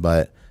transaction,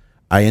 but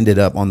I ended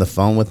up on the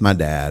phone with my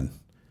dad,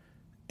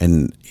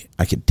 and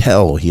I could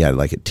tell he had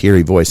like a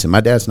teary voice. And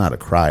my dad's not a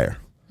crier.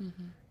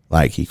 Mm-hmm.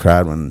 Like he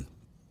cried when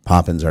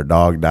Poppins, our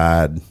dog,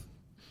 died,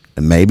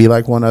 and maybe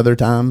like one other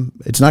time.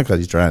 It's not because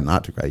he's trying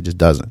not to cry. He just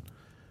doesn't.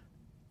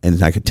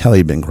 And I could tell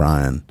he'd been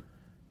crying.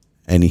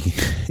 And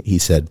he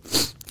said,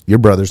 your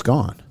brother's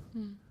gone.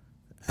 Mm.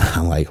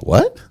 I'm like,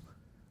 what?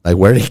 Like,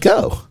 where'd he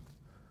go?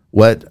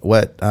 What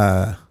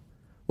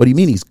do you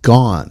mean he's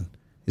gone?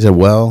 He said,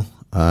 well,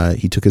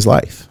 he took his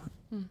life.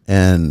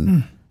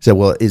 And he said,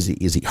 well, is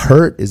he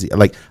hurt? Is he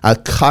like, I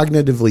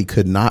cognitively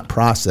could not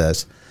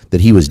process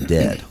that he was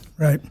dead.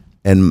 Right.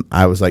 And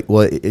I was like,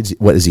 well,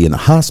 is he in the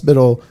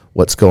hospital?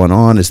 What's going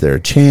on? Is there a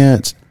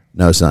chance?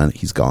 No, son,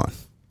 he's gone.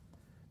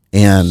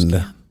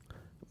 And,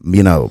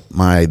 you know,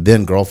 my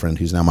then girlfriend,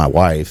 who's now my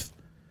wife,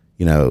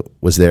 you know,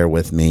 was there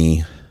with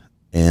me,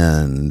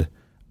 and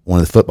one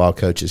of the football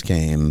coaches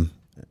came,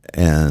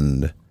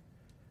 and,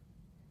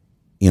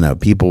 you know,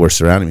 people were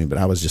surrounding me, but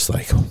I was just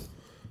like,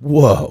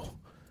 whoa.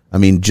 I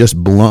mean, just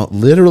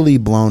literally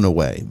blown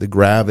away, the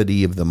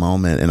gravity of the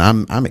moment. And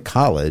I'm at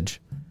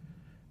college,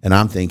 and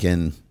I'm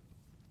thinking,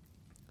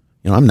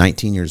 you know, I'm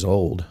 19 years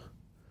old.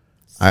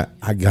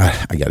 I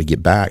got to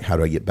get back. How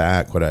do I get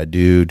back? What do I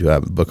do? Do I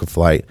book a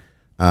flight?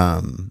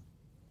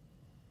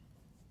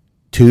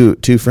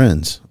 Two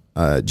friends,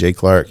 Jay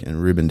Clark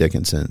and Reuben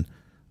Dickinson,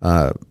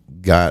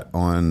 got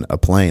on a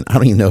plane. I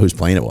don't even know whose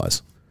plane it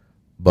was,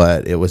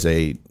 but it was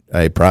a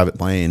private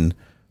plane,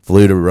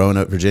 flew to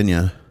Roanoke,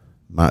 Virginia.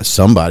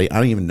 Somebody, I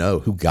don't even know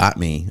who got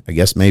me. I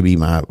guess maybe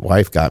my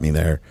wife got me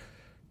there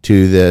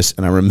to this.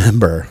 And I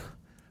remember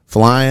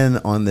flying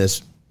on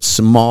this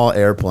small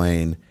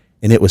airplane,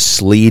 and it was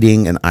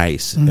sleeting and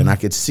ice. And I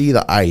could see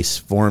the ice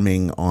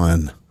forming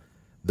on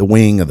the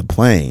wing of the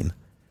plane.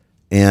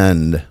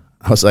 And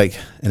I was like,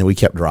 and we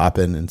kept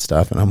dropping and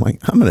stuff. And I'm like,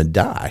 I'm going to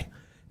die.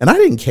 And I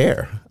didn't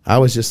care. I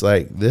was just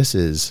like, this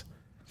is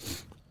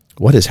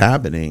what is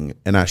happening.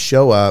 And I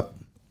show up,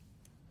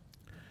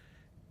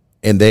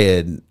 and they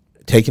had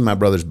taken my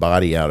brother's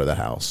body out of the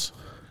house.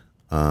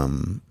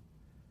 And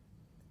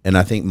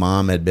I think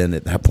mom had been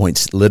at that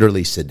point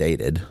literally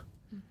sedated.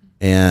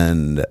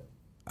 And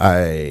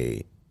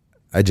I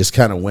just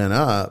kind of went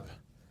up,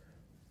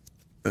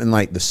 and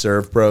like the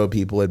ServPro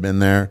people had been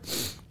there,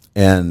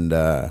 and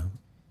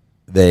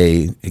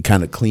they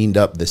kind of cleaned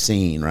up the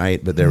scene,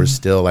 right? But there was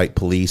still like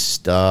police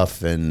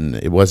stuff, and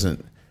it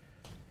wasn't.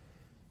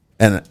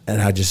 And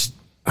I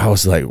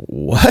was like,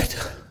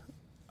 what?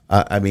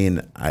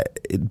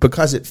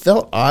 Because it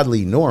felt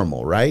oddly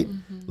normal, right?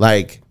 Mm-hmm.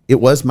 Like it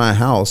was my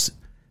house.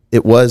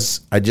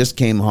 I just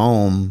came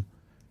home,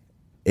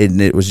 and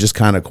it was just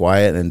kind of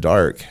quiet and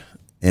dark.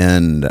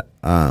 And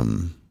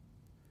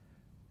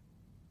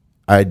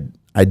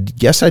I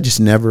guess I just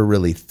never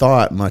really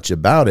thought much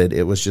about it.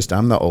 It was just,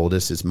 I'm the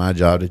oldest. It's my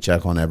job to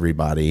check on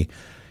everybody.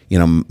 You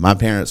know, my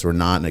parents were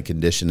not in a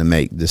condition to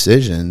make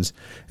decisions.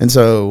 And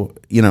so,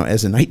 you know,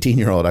 as a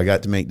 19-year-old, I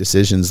got to make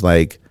decisions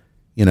like,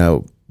 you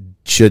know,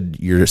 should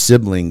your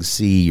siblings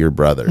see your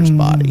brother's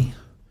body?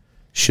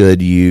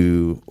 Should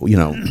you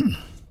know,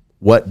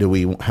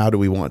 how do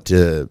we want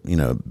to, you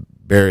know,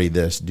 bury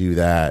this, do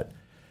that?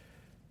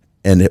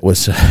 And it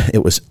was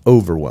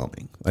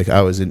overwhelming. Like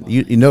I was in,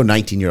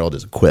 19-year-old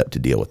is equipped to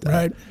deal with that.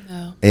 Right.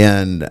 No.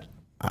 And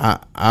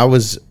I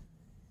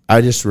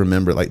just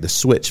remember like the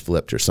switch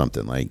flipped or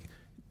something. Like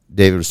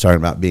David was talking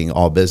about being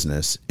all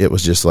business. It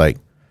was just like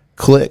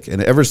click.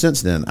 And ever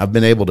since then, I've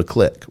been able to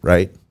click,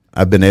 right?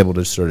 I've been able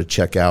to sort of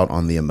check out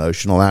on the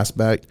emotional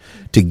aspect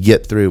to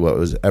get through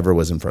whatever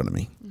was in front of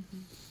me. Mm-hmm.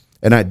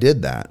 And I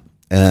did that.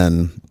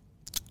 And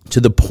to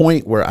the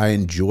point where I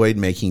enjoyed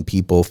making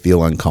people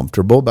feel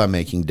uncomfortable by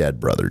making dead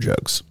brother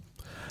jokes.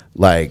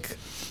 Like,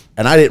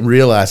 and I didn't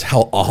realize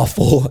how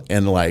awful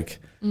and like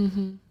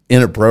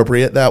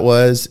inappropriate that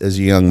was as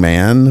a young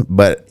man,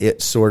 but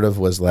it sort of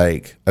was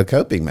like a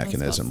coping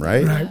mechanism,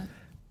 right? Right.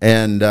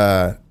 And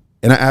I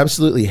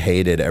absolutely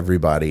hated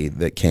everybody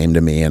that came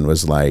to me and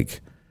was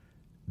like,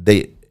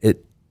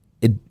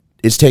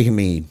 it's taken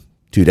me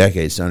 2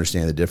 decades to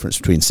understand the difference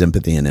between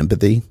sympathy and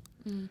empathy.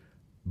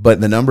 But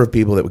the number of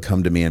people that would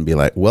come to me and be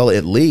like, well,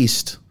 at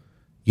least,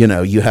 you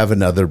know, you have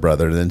another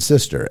brother than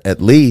sister. At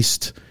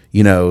least,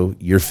 you know,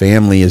 your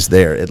family is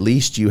there. At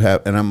least you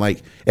have. And I'm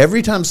like,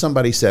 every time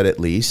somebody said at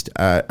least,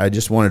 I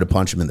just wanted to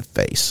punch them in the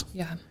face.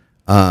 Yeah.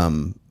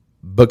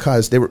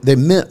 Because they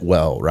meant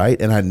well,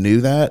 right? And I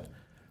knew that.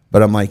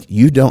 But I'm like,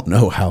 you don't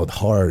know how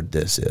hard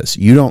this is.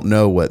 You don't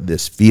know what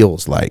this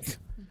feels like.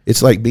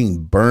 It's like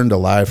being burned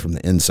alive from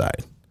the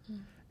inside.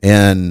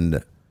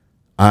 And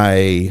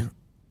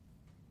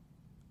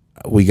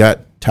we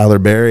got Tyler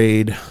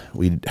buried.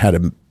 We had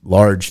a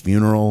large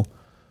funeral.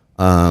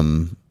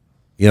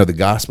 You know, the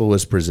gospel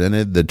was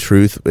presented, the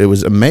truth. It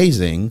was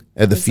amazing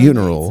at the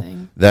funeral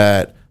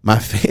that my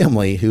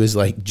family, who has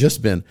like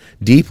just been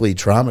deeply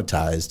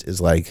traumatized, is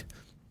like,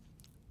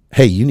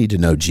 hey, you need to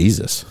know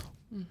Jesus.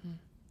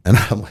 And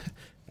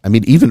I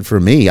mean, even for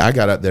me, I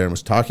got up there and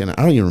was talking. I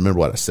don't even remember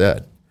what I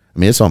said. I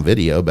mean, it's on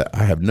video, but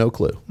I have no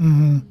clue.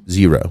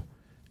 Zero.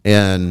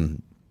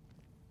 And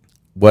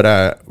what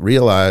I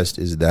realized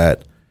is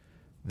that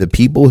the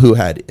people who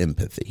had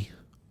empathy,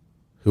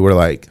 who were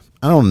like,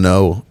 I don't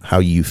know how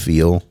you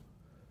feel,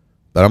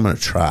 but I'm going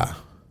to try.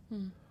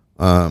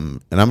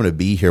 And I'm going to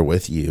be here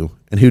with you.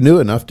 And who knew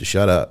enough to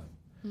shut up.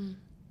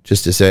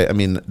 Just to say, I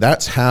mean,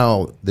 that's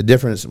how the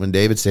difference when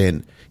David's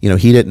saying, you know,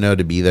 he didn't know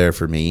to be there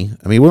for me.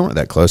 I mean, we weren't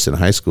that close in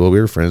high school.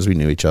 We were friends. We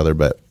knew each other,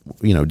 but,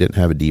 you know, didn't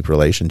have a deep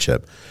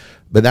relationship.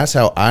 But that's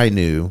how I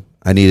knew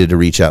I needed to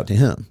reach out to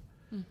him,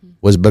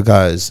 was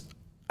because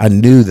I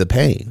knew the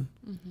pain.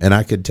 And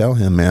I could tell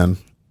him, man,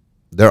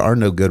 there are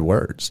no good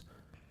words.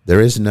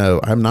 There is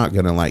no, I'm not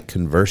going to like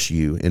converse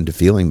you into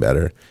feeling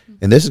better.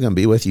 And this is going to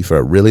be with you for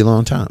a really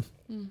long time.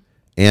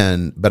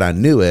 But I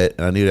knew it,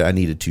 and I knew that I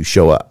needed to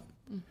show up.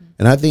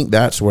 And I think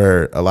that's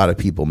where a lot of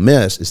people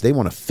miss, is they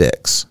want to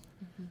fix.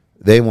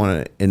 They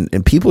want to,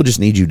 and people just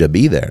need you to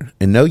be there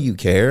and know you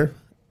care.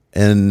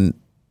 And,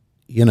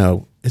 you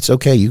know, it's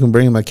okay. You can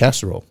bring them a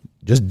casserole.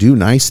 Just do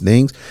nice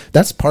things.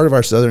 That's part of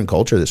our Southern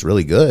culture that's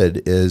really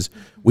good, is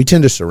we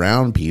tend to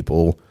surround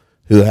people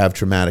who have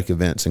traumatic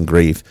events and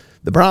grief.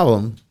 The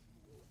problem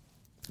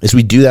is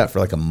we do that for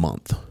like a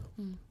month.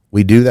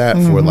 We do that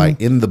for like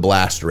in the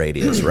blast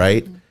radius,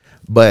 right?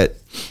 But,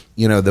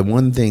 you know, the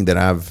one thing that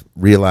I've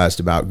realized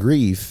about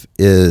grief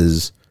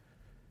is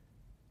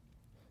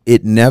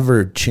it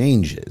never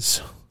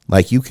changes.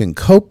 Like, you can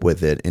cope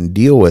with it and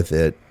deal with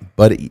it,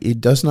 but it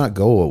does not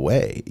go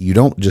away. You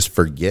don't just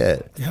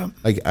forget. Yeah.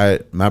 Like I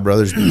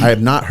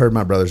have not heard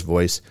my brother's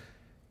voice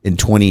in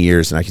 20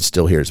 years, and I can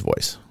still hear his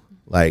voice.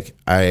 Like,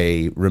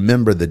 I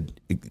remember the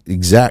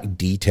exact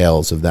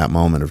details of that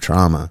moment of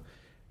trauma,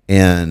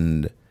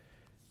 and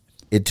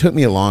it took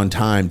me a long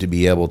time to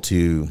be able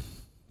to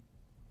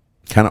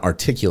kind of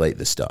articulate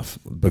this stuff,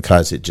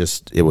 because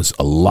it was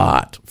a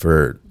lot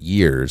for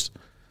years.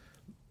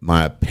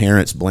 My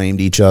parents blamed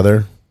each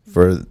other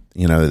for,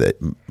 you know, that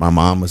my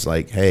mom was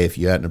like, hey, if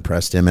you hadn't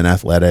impressed him in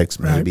athletics,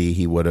 maybe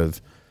he would have,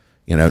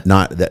 you know,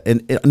 not that.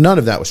 And none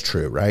of that was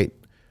true, right?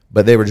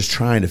 But they were just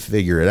trying to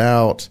figure it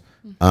out.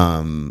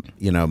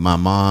 You know, my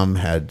mom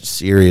had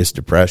serious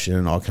depression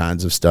and all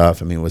kinds of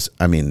stuff. I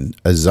mean,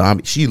 a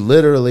zombie. She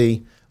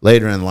literally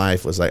later in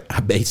life was like, I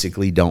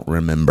basically don't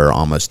remember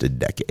almost a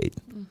decade.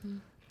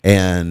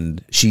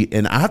 And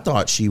I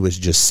thought she was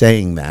just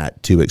saying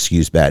that to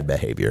excuse bad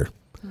behavior.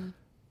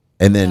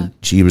 And then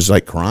she was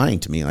like crying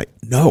to me, like,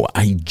 no,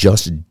 I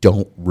just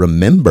don't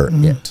remember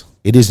it.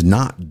 It is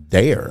not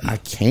there. I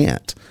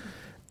can't.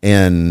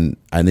 And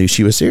I knew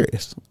she was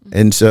serious.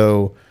 And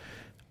so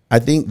I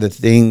think the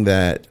thing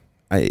that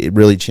it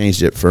really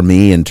changed it for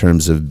me in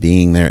terms of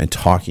being there and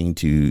talking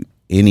to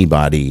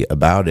anybody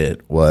about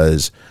it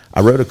was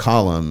I wrote a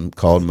column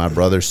called My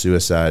Brother's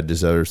Suicide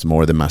Deserves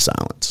More Than My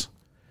Silence.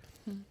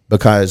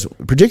 Because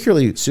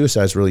particularly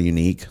suicide is really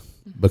unique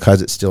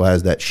because it still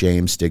has that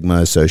shame stigma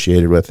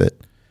associated with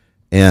it.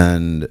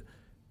 And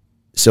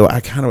so I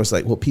kind of was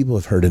like, well, people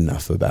have heard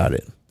enough about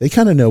it. They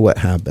kind of know what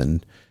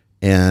happened.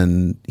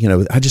 And, you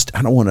know, I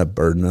don't want to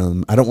burden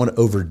them. I don't want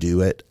to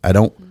overdo it. I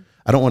don't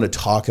want to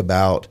talk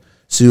about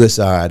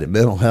suicide and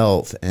mental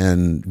health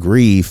and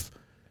grief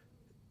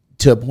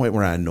to a point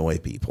where I annoy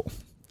people.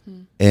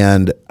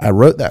 And I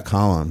wrote that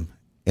column,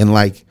 and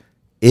like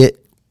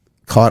it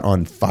caught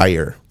on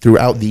fire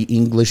throughout the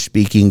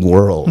English-speaking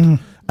world.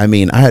 I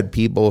mean, I had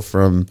people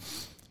from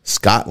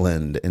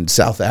Scotland and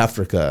South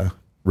Africa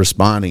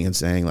responding and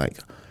saying like,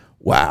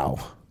 wow,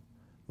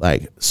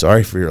 like,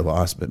 sorry for your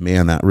loss, but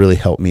man, that really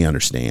helped me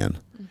understand.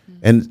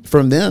 And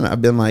from then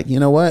I've been like, you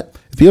know what?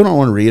 If people don't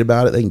want to read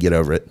about it, they can get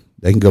over it.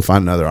 They can go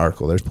find another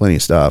article. There's plenty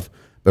of stuff.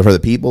 But for the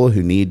people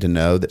who need to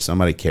know that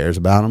somebody cares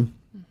about them,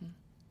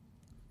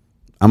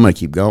 I'm going to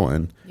keep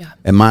going. Yeah.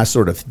 And my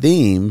sort of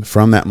theme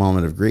from that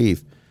moment of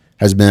grief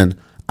has been,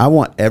 I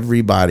want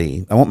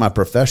my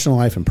professional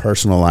life and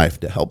personal life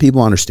to help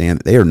people understand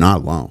that they are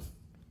not alone.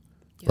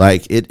 Yeah.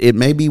 Like it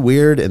may be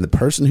weird, and the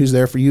person who's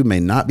there for you may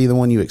not be the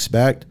one you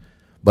expect,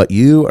 but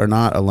you are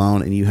not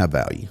alone and you have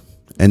value.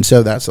 And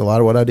so that's a lot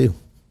of what I do.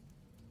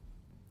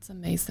 It's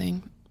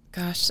amazing.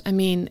 Gosh, I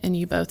mean, and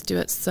you both do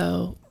it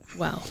so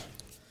well.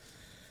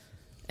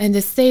 And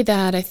to say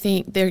that, I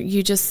think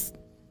you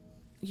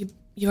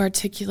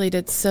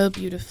articulated so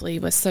beautifully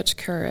with such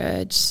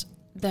courage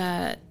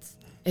that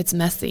it's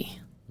messy.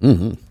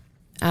 Mm-hmm.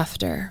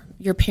 After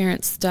your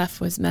parents'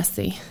 stuff was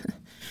messy,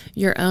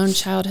 your own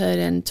childhood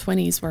and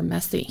 20s were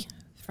messy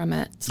from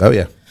it. Oh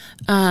yeah.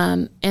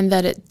 And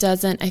that it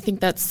doesn't, I think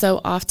that's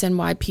so often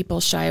why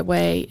people shy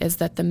away, is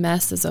that the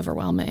mess is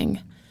overwhelming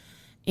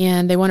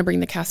and they want to bring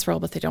the casserole,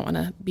 but they don't want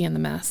to be in the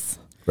mess.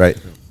 Right.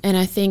 And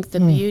I think the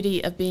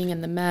beauty of being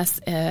in the mess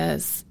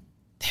is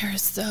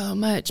there's so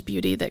much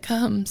beauty that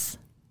comes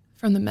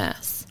from the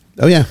mess.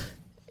 Oh yeah.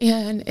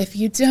 And if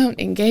you don't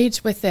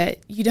engage with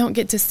it, you don't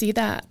get to see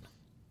that.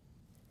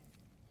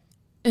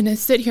 And I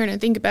sit here and I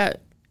think about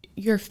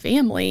your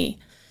family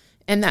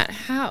and that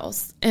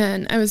house.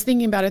 And I was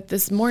thinking about it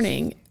this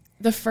morning.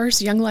 The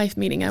first Young Life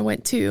meeting I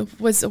went to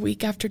was a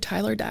week after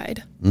Tyler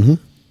died. Mm-hmm.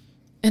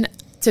 And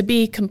to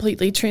be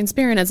completely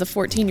transparent, as a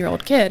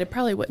 14-year-old kid, I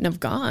probably wouldn't have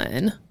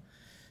gone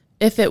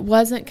if it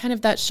wasn't kind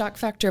of that shock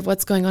factor of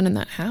what's going on in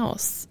that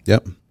house.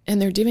 Yep.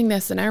 And they're doing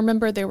this. And I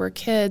remember there were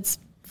kids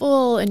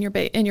full in your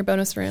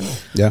bonus room.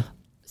 Yeah.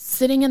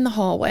 Sitting in the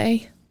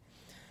hallway,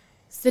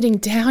 sitting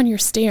down your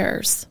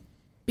stairs,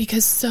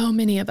 because so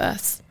many of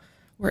us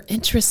were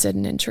interested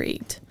and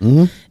intrigued.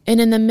 Mm-hmm.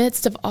 And in the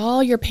midst of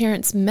all your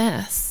parents'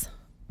 mess,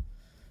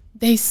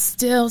 they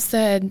still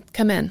said,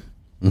 come in.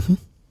 Mm-hmm.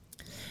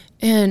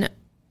 And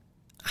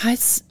I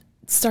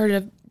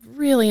started a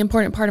really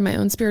important part of my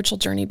own spiritual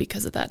journey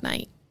because of that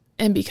night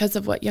and because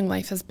of what Young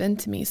Life has been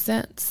to me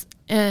since.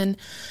 And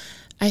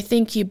I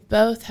think you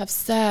both have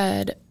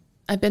said,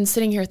 I've been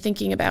sitting here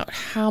thinking about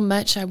how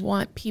much I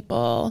want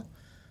people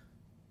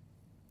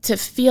to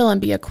feel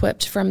and be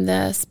equipped from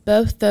this,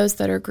 both those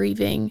that are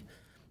grieving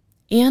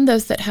and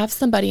those that have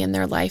somebody in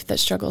their life that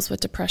struggles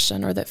with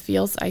depression or that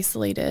feels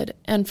isolated.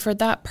 And for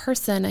that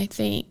person, I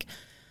think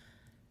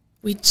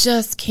we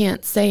just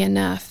can't say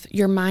enough.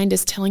 Your mind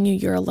is telling you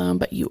you're alone,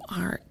 but you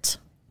aren't.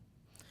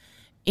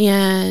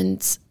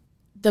 And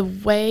the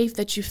wave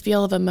that you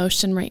feel of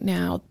emotion right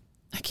now,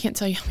 I can't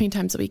tell you how many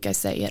times a week I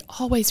say it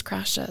always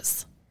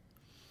crashes.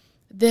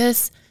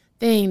 This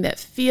thing that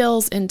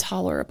feels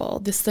intolerable,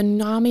 this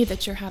tsunami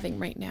that you're having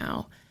right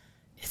now,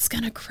 it's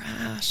going to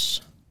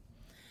crash.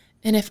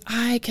 And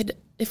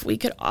if we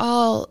could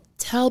all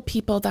tell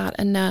people that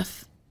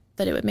enough,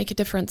 that it would make a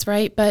difference,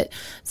 right? But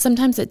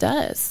sometimes it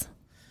does.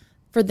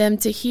 For them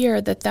to hear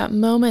that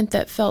moment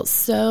that felt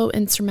so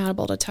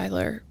insurmountable to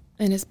Tyler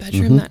in his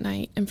bedroom that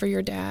night, and for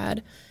your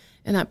dad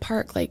in that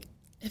park, like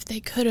if they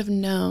could have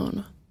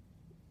known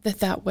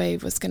that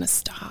wave was going to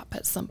stop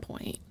at some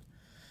point.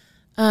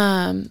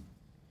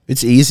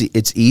 It's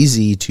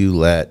easy to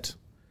let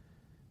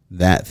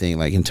that thing,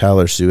 like in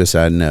Tyler's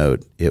suicide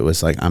note, it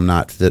was like, I'm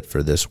not fit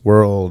for this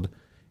world.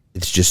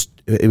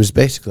 It was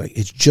basically like,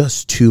 it's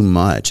just too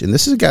much. And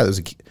this is a guy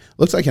that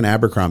looks like an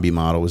Abercrombie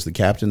model, was the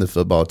captain of the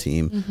football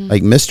team,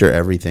 like Mr.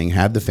 Everything,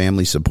 had the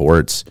family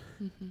supports.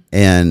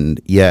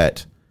 And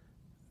yet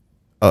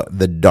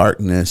the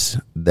darkness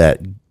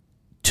that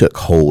took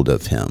hold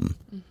of him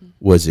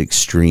was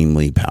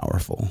extremely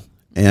powerful.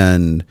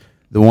 And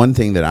the one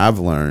thing that I've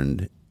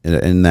learned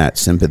in that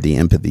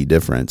sympathy-empathy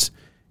difference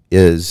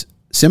is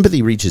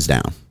sympathy reaches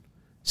down.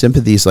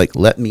 Sympathy is like,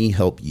 let me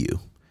help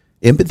you.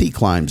 Empathy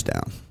climbs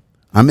down.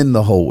 I'm in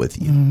the hole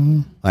with you.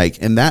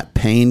 Mm-hmm. And that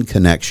pain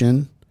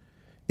connection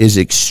is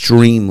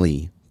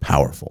extremely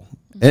powerful.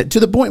 And to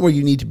the point where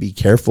you need to be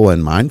careful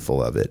and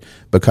mindful of it,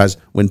 because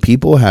when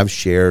people have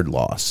shared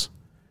loss,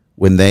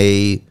 when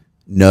they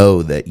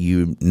know that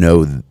you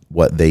know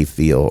what they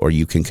feel or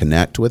you can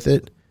connect with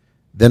it,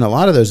 then a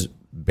lot of those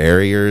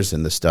barriers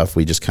and the stuff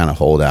we just kind of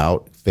hold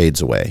out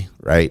fades away,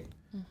 right?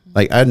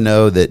 Mm-hmm. I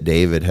know that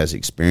David has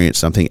experienced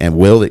something and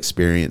will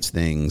experience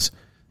things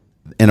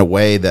in a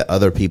way that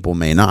other people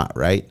may not,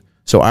 right?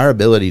 So our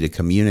ability to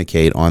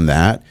communicate on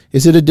that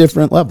is at a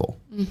different level.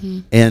 Mm-hmm.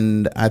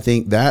 And I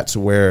think that's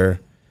where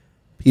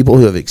people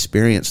who have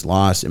experienced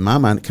loss, in my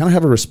mind, kind of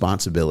have a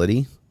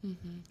responsibility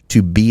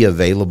to be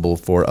available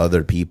for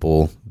other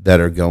people that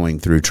are going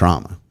through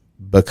trauma,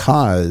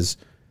 because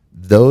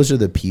those are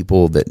the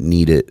people that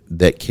need it,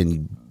 that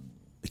can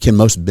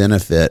most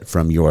benefit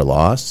from your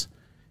loss,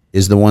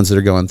 is the ones that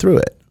are going through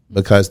it,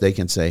 because they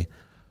can say,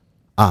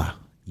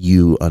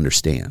 you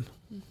understand.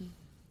 Mm-hmm.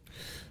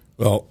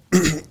 Well,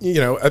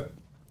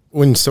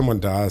 when someone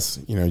dies,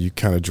 you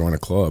kind of join a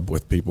club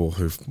with people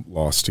who've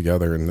lost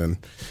together, and then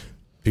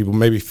people,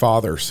 maybe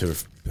fathers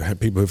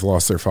who've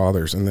lost their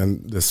fathers, and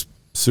then this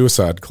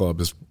suicide club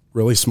is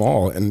really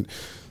small, and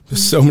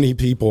there's so many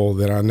people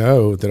that I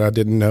know that I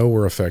didn't know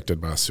were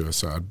affected by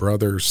suicide.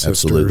 Brothers,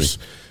 sisters,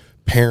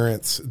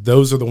 parents.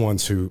 Those are the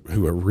ones who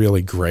are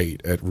really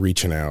great at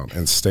reaching out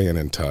and staying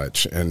in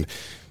touch. And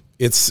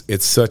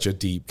it's such a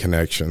deep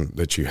connection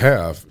that you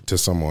have to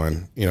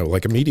someone,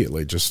 like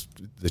immediately, just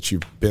that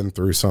you've been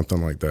through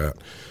something like that.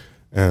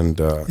 And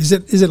is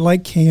it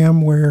like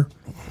Cam where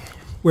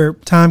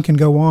time can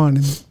go on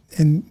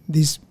and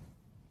these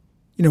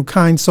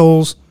kind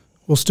souls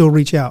will still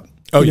reach out?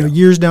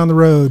 Years down the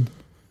road.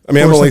 I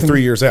mean, I'm only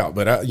 3 years out,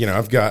 but I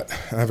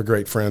have a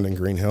great friend in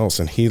Green Hills,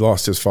 and he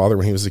lost his father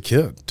when he was a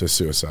kid to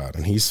suicide,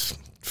 and he's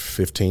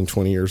 15,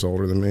 20 years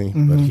older than me,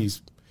 but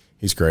he's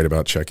great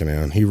about checking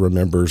in. He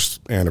remembers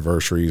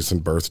anniversaries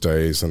and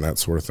birthdays and that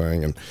sort of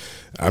thing, and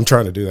I'm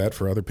trying to do that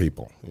for other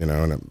people,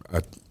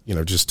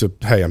 and just to,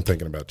 hey, I'm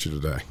thinking about you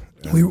today.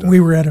 And, we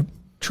were at a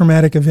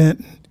traumatic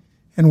event,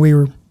 and we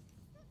were,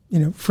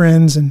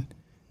 friends and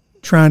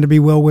trying to be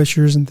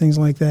well-wishers and things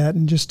like that,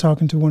 and just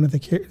talking to one of the,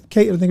 I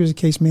think it was a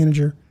case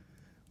manager.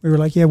 We were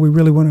like, yeah, we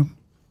really want to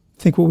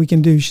think what we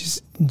can do.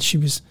 She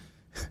was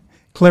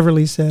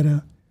cleverly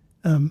said,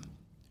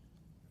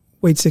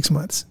 wait 6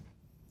 months.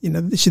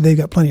 They've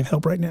got plenty of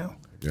help right now.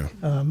 Yeah.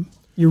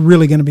 You're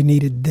really going to be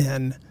needed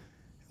then,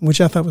 which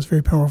I thought was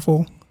very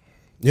powerful.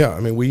 Yeah, I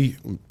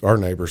mean, our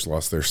neighbors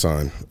lost their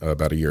son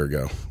about a year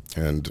ago,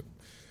 and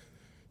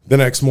the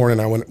next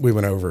morning we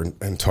went over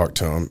and talked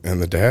to him,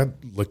 and the dad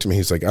looked at me.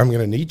 He's like, I'm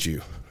going to need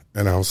you.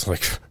 And I was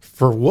like,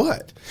 for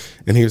what?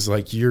 And he was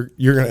like, you're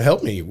going to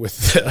help me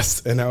with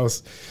this. And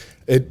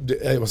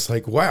it was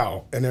like,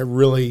 wow. And it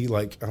really,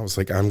 I was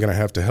like, I'm going to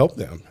have to help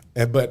them.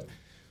 But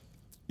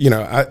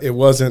it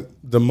wasn't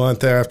the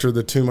month after,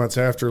 the 2 months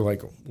after,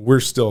 we're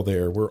still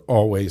there. We're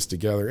always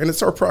together. And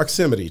it's our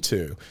proximity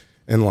too.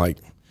 And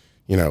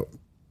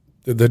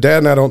the dad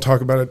and I don't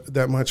talk about it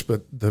that much,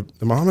 but the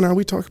mom and I,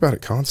 we talk about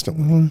it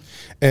constantly. Mm-hmm.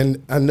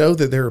 And I know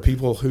that there are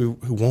people who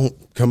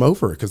won't come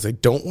over because they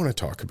don't want to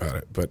talk about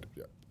it, but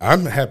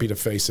I'm happy to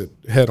face it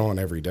head on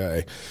every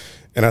day.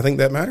 And I think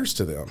that matters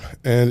to them.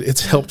 And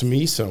it's helped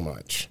me so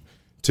much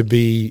to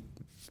be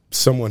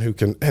someone who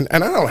can, and I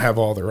don't have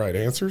all the right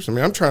answers. I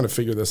mean, I'm trying to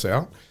figure this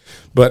out,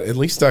 but at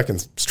least I can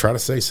try to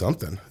say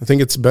something. I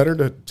think it's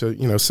better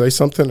to say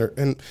something.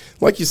 And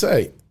like you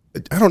say,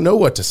 I don't know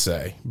what to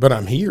say, but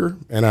I'm here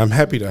and I'm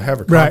happy to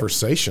have a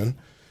conversation.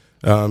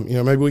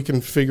 Maybe we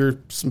can figure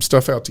some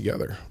stuff out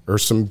together or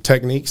some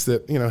techniques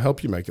that,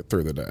 help you make it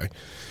through the day.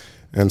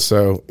 And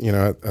so,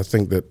 I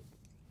think that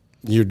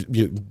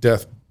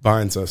death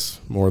binds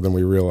us more than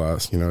we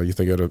realize. You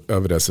think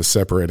of it as a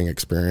separating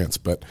experience,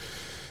 but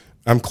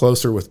I'm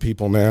closer with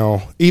people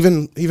now.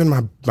 Even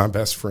my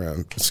best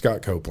friend,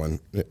 Scott Copeland,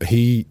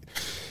 he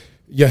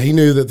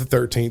knew that the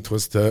 13th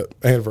was the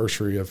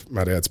anniversary of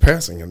my dad's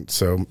passing. And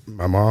so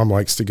my mom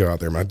likes to go out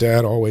there. My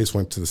dad always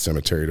went to the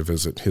cemetery to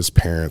visit his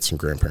parents and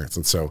grandparents.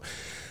 And so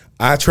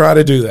I try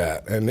to do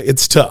that, and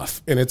it's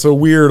tough, and it's a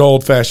weird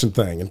old-fashioned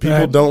thing, and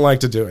people don't like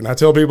to do it. And I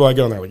tell people I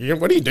go in there,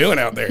 what are you doing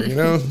out there?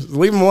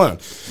 Leave them alone.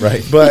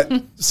 Right. But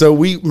so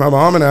my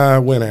mom and I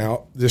went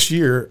out this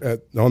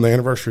year on the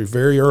anniversary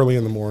very early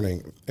in the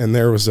morning, and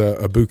there was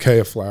a bouquet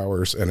of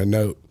flowers and a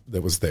note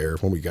that was there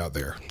when we got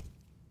there.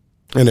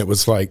 And it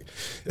was like,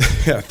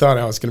 I thought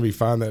I was going to be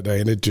fine that day,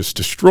 and it just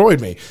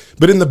destroyed me,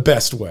 but in the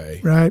best way.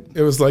 Right.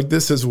 It was like,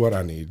 this is what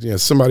I need.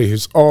 Somebody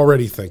who's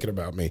already thinking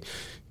about me.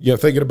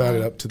 Thinking about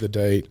it up to the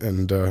date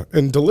and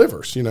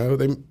delivers.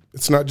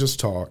 It's not just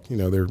talk.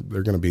 They're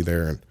going to be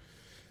there, and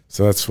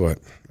so that's what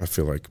I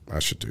feel like I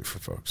should do for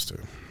folks too.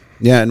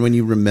 Yeah, and when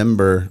you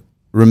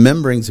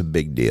remembering's a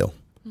big deal.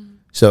 Mm-hmm.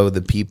 So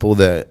the people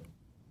that,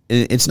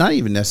 it's not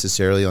even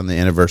necessarily on the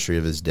anniversary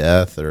of his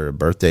death or a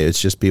birthday.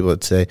 It's just people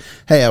that say,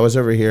 "Hey, I was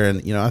over here,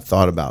 and I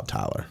thought about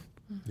Tyler."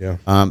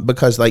 Yeah,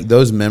 because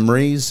those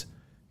memories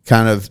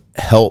kind of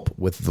help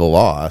with the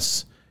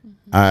loss.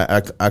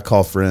 I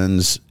call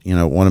friends,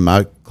 one of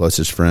my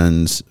closest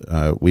friends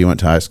we went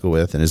to high school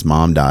with, and his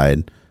mom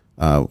died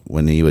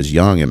when he was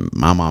young, and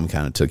my mom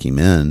kind of took him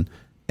in.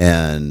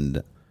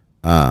 And,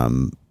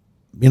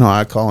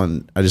 I call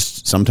and I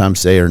just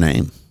sometimes say her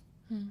name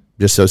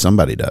just so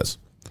somebody does.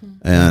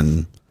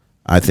 And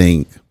I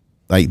think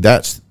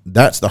that's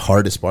the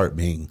hardest part,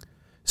 being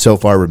so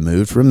far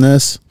removed from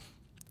this,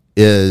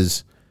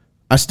 is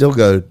I still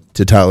go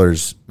to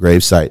Tyler's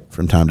gravesite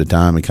from time to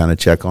time and kind of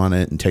check on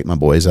it and take my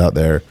boys out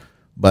there.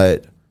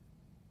 But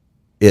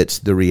it's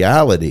the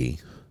reality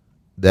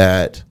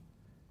that,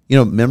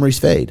 memories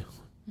fade.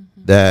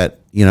 Mm-hmm. That,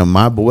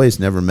 my boys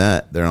never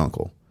met their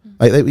uncle.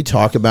 Mm-hmm. We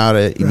talk about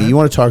it. Right. I mean, you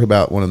want to talk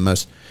about one of the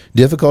most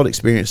difficult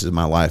experiences of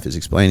my life is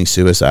explaining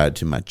suicide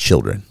to my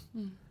children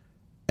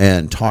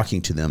and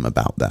talking to them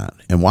about that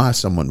and why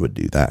someone would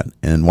do that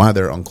and why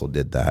their uncle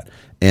did that.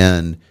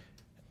 And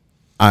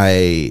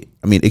I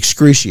mean,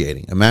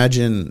 excruciating.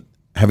 Imagine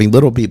having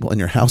little people in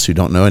your house who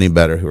don't know any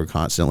better, who are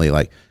constantly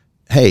like,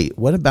 hey,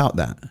 what about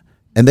that?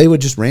 And they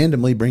would just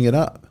randomly bring it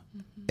up.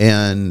 Mm-hmm.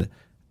 And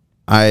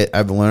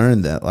I've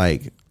learned that,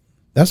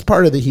 that's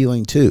part of the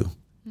healing too,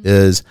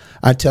 is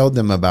I tell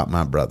them about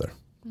my brother.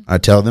 I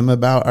tell them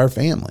about our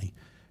family.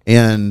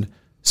 And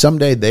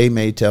someday they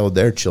may tell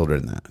their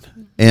children that.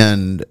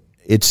 And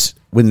it's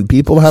when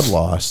people have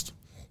lost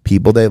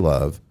people they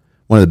love,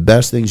 one of the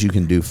best things you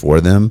can do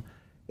for them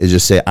is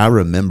just say, I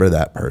remember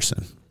that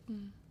person.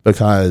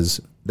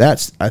 because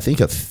that's, I think,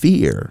 a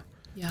fear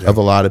Yeah. of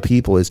a lot of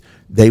people is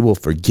they will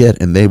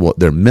forget and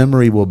their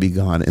memory will be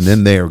gone and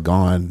then they are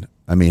gone.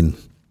 I mean,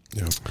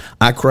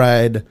 I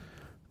cried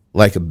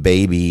like a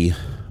baby.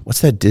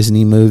 What's that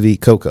Disney movie?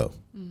 Coco.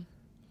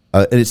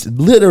 And it's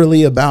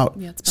literally about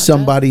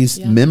somebody's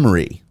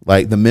memory,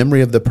 like the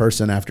memory of the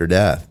person after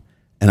death.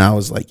 And I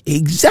was like,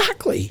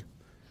 exactly.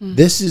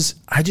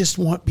 I just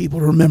want people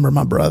to remember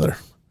my brother.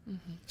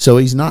 So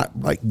he's not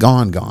like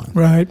gone.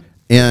 Right.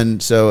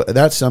 And so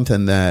that's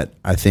something that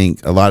I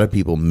think a lot of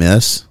people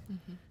miss,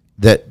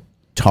 that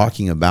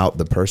talking about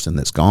the person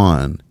that's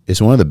gone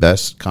is one of the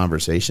best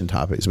conversation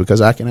topics because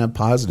I can have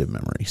positive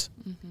memories.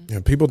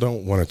 Yeah, people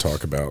don't want to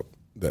talk about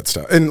that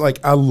stuff. And like,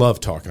 I love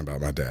talking about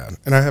my dad.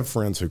 And I have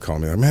friends who call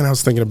me like, man, I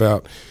was thinking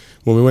about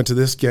when we went to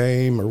this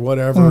game or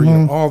whatever, you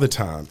know, all the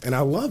time. And I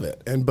love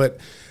it. But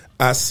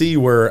I see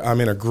where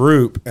I'm in a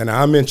group and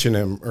I mention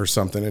him or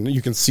something, and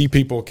you can see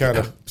people kind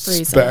of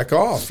back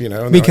off, you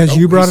know. Because like,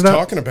 you brought it up?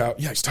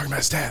 He's talking about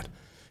his dad.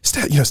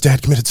 His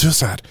dad committed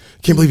suicide.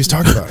 Can't believe he's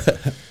talking about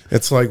it.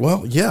 It's like,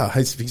 well, yeah,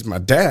 he's my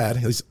dad.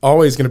 He's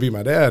always going to be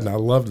my dad, and I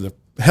love the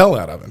hell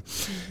out of him.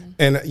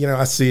 And, you know,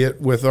 I see it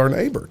with our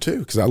neighbor, too,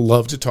 because I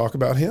love to talk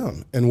about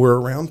him. And we're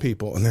around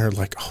people, and they're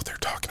like, oh, they're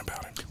talking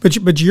about him.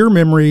 But your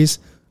memories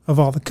of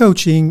all the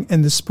coaching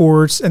and the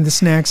sports and the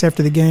snacks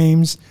after the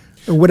games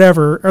or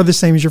whatever are the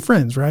same as your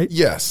friends, right?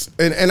 Yes.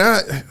 And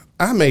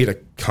I made a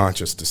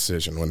conscious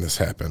decision when this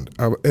happened.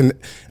 And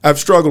I've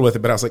struggled with it,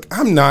 but I was like,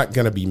 I'm not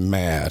going to be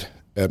mad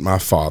at my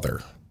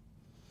father.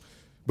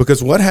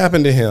 Because what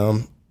happened to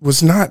him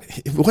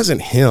it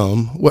wasn't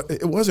him.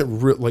 It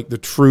wasn't like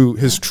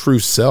his true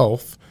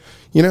self.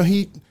 You know,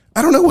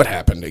 I don't know what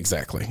happened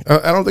exactly.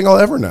 I don't think I'll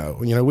ever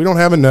know. You know, we don't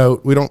have a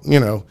note. We don't, you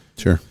know.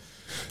 Sure.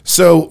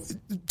 So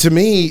to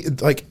me,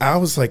 like, I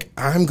was like,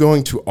 I'm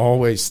going to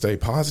always stay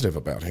positive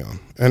about him.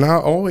 And I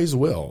always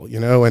will, you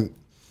know, and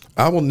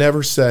I will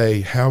never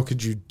say, how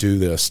could you do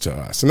this to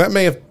us? And that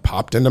may have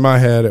popped into my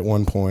head at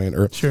one point,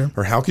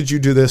 or how could you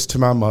do this to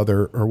my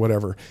mother or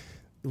whatever.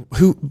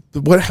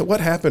 What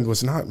happened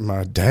was not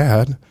my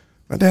dad.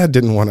 My dad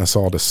didn't want us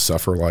all to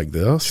suffer like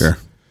this. Sure.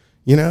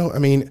 You know, I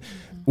mean,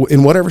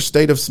 in whatever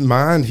state of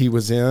mind he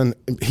was in,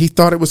 he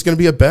thought it was going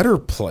to be a better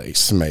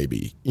place,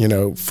 maybe, you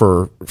know,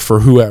 for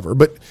whoever.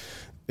 But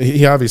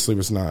he obviously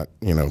was not,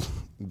 you know,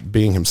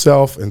 being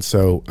himself. And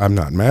so I'm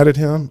not mad at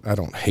him. I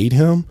don't hate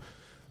him.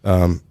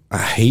 I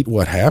hate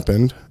what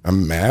happened.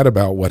 I'm mad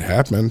about what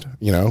happened.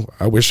 You know,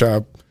 I wish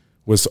I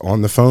was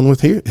on the phone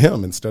with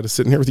him instead of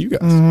sitting here with you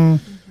guys.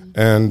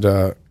 And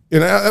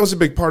that was a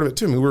big part of it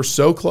too. I mean, we were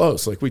so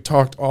close. Like, we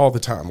talked all the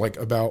time, like,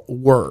 about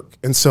work.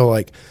 And so,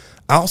 like,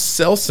 I'll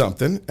sell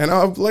something, and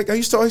I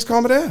used to always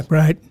call my dad.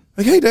 Right.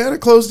 Like, hey, Dad, I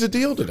closed a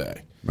deal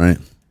today. Right.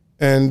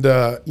 And,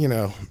 you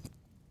know,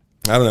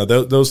 I don't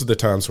know. Those are the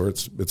times where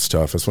it's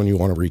tough. It's when you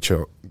want to reach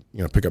out,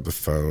 you know, pick up the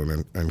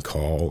phone and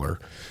call, or,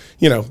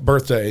 you know,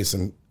 birthdays.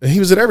 And he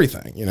was at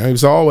everything. You know, he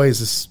was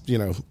always, you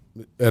know,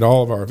 at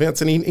all of our events.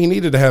 And he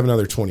needed to have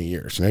another 20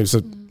 years. You know,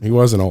 he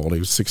wasn't old. He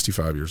was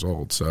 65 years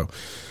old. So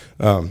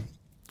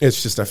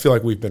it's just, I feel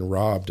like we've been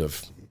robbed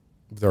of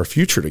our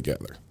future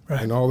together.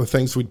 Right. And all the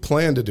things we'd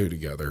planned to do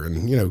together,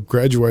 and, you know,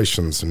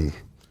 graduations and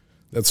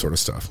that sort of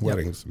stuff,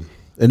 weddings.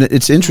 And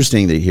it's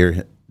interesting to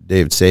hear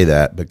David say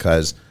that,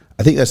 because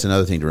I think that's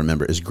another thing to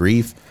remember is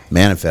grief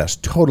manifests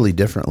totally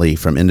differently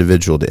from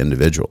individual to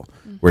individual,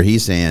 where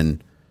he's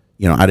saying,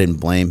 you know, I didn't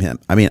blame him.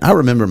 I mean, I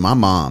remember my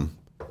mom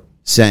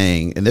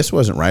saying, and this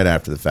wasn't right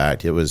after the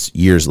fact, it was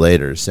years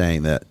later,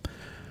 saying that,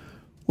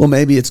 well,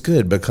 maybe it's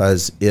good,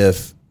 because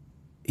if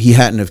he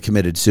hadn't have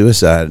committed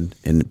suicide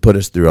and put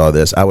us through all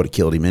this, I would have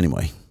killed him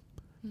anyway.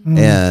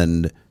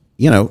 And,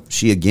 you know,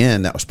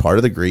 that was part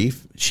of the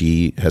grief.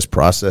 She has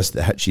processed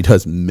that. She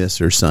does miss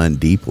her son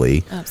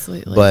deeply.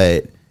 Absolutely.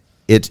 But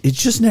it's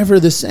just never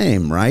the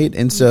same, right?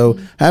 And so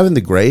having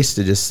the grace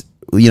to just,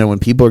 you know, when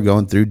people are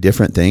going through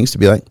different things, to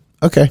be like,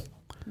 okay.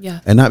 Yeah.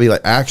 And not be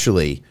like,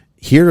 actually,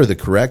 here are the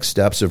correct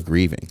steps of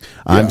grieving.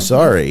 I'm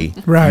sorry.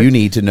 Right. You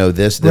need to know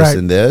this,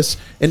 and this.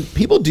 And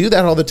people do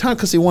that all the time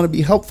because they want to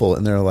be helpful.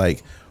 And they're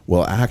like,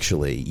 well,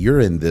 actually,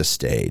 you're in this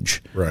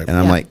stage. Right. And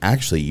I'm like,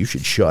 actually, you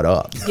should shut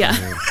up. Yeah.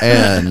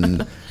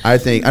 And I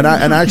think, and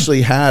I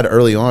actually had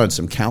early on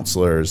some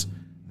counselors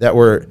that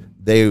were,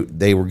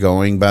 they were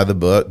going by the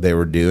book. They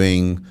were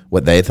doing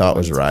what they thought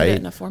was right. Put it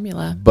in a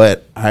formula.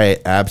 But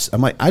I'm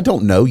like, I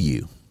don't know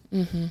you.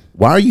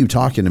 Why are you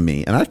talking to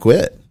me? And I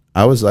quit.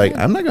 I was like,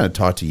 I'm not going to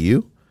talk to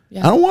you.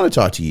 I don't want to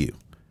talk to you.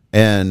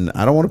 And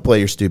I don't want to play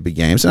your stupid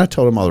games. And I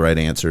told them all the right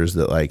answers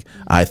that, like,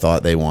 I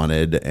thought they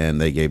wanted,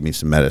 and they gave me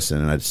some medicine,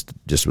 and I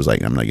just was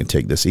like, I'm not going to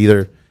take this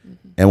either.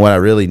 And what I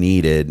really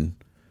needed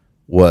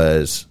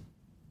was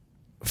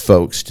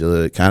folks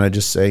to kind of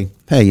just say,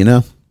 hey, you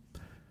know,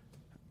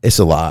 it's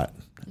a lot,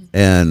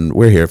 and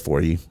we're here for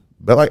you.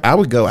 But, like, I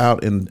would go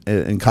out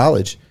in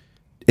college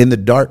in the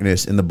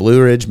darkness in the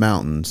Blue Ridge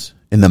Mountains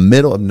in the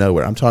middle of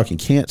nowhere. I'm talking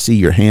can't see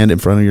your hand in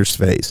front of your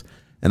face.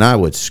 And I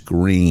would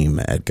scream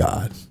at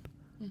God.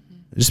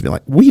 Just be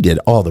like, we did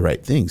all the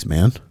right things,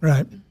 man.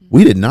 Right.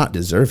 We did not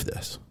deserve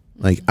this.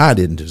 Like, I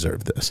didn't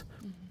deserve this.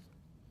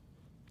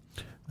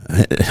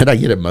 And I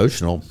get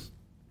emotional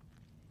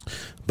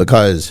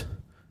because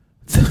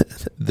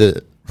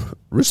the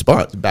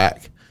response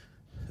back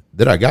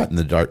that I got in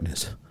the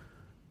darkness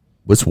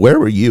was, where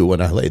were you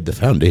when I laid the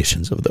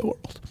foundations of the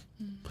world?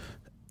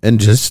 And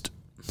just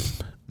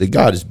that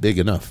God is big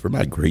enough for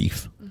my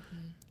grief.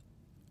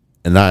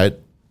 And I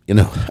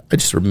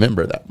just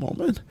remember that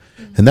moment.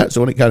 And that's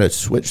when it kind of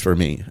switched for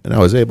me. And I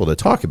was able to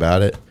talk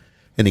about it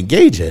and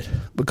engage it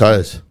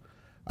because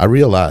I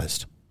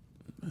realized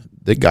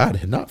that God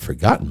had not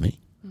forgotten me.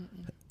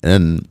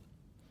 And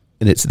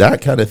it's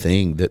that kind of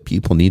thing that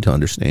people need to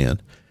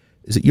understand,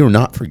 is that you're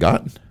not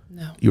forgotten.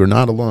 No. You're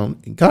not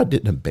alone. And God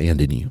didn't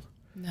abandon you.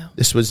 No.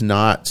 This was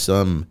not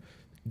some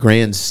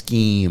grand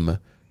scheme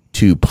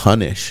to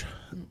punish.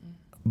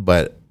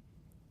 But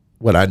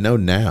what I know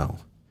now,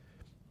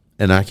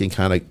 and I can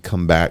kind of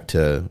come back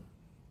to,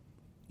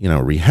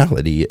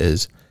 reality,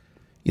 is,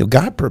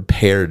 God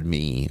prepared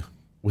me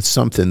with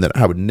something that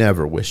I would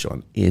never wish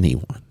on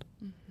anyone.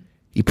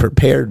 He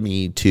prepared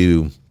me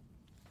to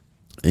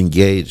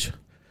engage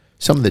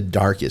some of the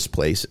darkest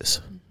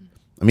places.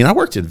 I mean, I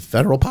worked in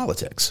federal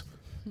politics.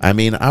 I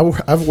mean,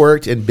 I've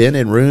worked and been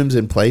in rooms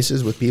and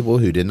places with people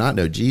who did not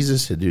know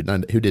Jesus, who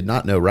did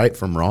not know right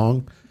from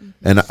wrong.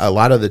 And a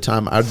lot of the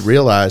time I'd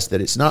realize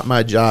that it's not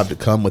my job to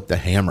come with the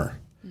hammer.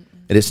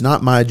 And it's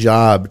not my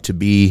job to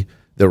be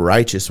the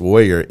righteous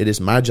warrior. It is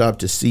my job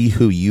to see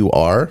who you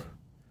are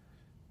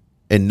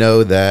and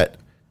know that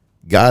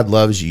God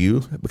loves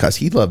you because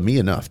he loved me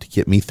enough to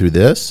get me through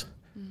this.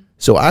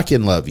 So I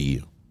can love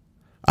you.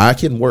 I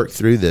can work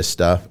through this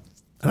stuff,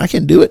 and I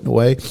can do it in a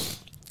way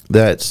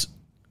that's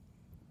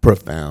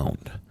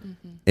profound.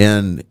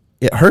 And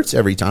it hurts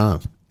every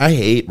time. I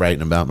hate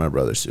writing about my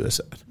brother's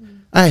suicide.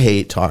 I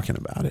hate talking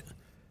about it.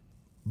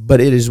 But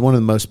it is one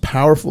of the most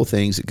powerful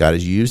things that God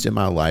has used in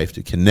my life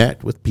to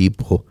connect with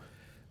people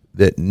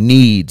that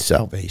need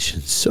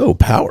salvation so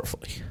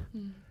powerfully.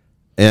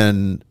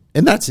 And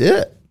that's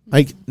it.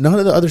 Like, none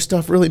of the other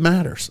stuff really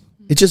matters.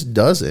 It just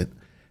doesn't.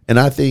 And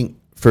I think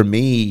for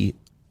me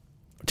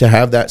to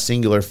have that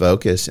singular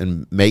focus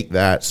and make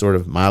that sort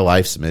of my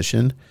life's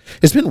mission,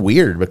 it's been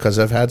weird because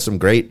I've had some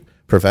great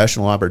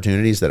professional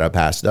opportunities that I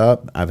passed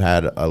up. I've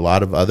had a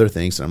lot of other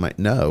things that I'm like,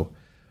 no,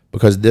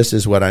 because this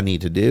is what I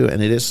need to do.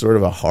 And it is sort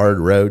of a hard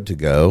road to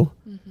go.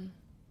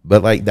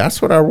 But like,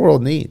 that's what our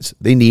world needs.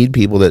 They need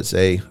people that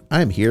say,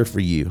 I'm here for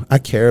you. I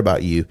care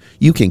about you.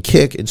 You can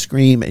kick and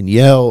scream and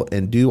yell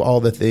and do all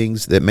the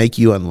things that make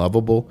you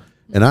unlovable.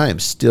 And I am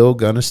still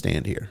going to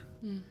stand here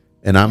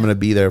and I'm going to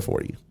be there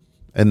for you.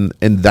 And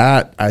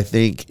that, I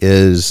think,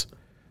 is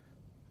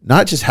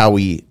not just how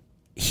we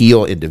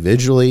heal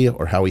individually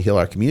or how we heal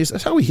our communities.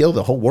 That's how we heal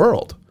the whole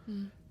world.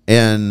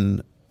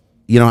 And,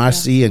 I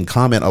see and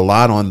comment a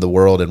lot on the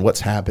world and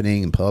what's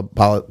happening in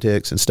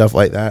politics and stuff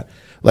like that.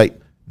 Like,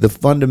 the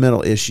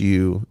fundamental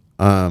issue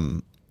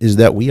is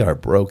that we are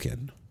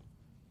broken.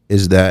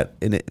 Is that,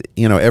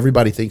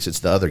 everybody thinks it's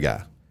the other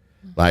guy.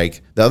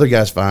 Like, the other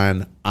guy's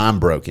fine. I'm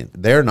broken.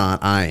 They're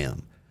not. I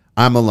am.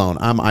 I'm alone.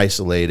 I'm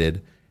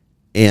isolated.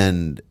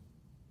 And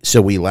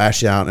so we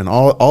lash out, and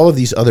all of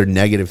these other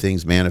negative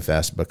things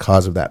manifest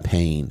because of that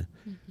pain.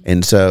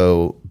 And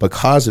so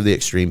because of the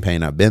extreme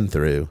pain I've been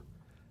through,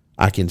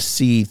 I can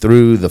see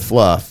through the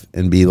fluff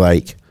and be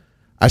like,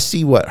 I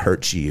see what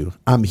hurts you.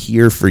 I'm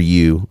here for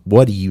you.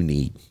 What do you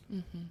need?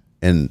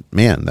 And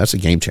man, that's a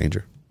game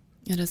changer.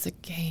 It is a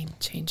game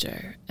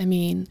changer. I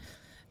mean,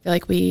 I feel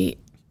like we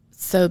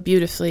so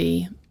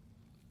beautifully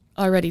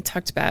already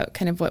talked about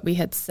kind of what we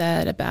had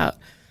said about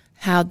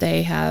how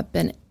they have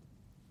been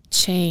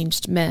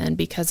changed men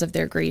because of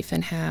their grief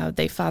and how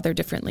they father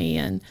differently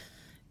and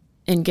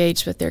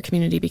engage with their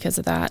community because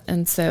of that.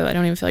 And so I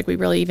don't even feel like we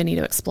really even need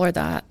to explore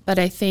that. But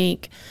I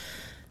think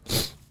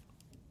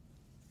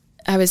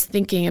I was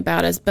thinking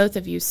about, as both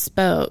of you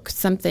spoke,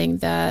 something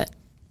that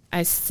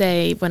I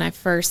say when I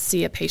first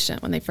see a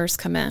patient, when they first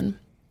come in.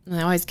 And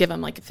I always give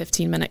them like a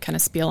 15-minute kind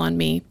of spiel on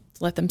me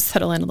to let them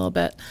settle in a little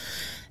bit.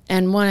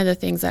 And one of the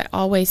things I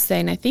always say,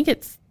 and I think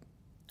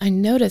I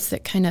notice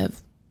it kind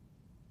of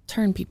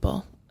turn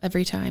people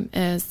every time,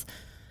 is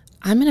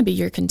I'm going to be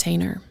your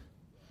container.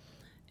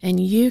 And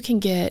you can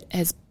get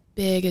as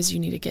big as you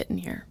need to get in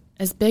here,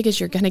 as big as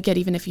you're going to get,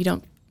 even if you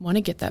don't want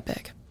to get that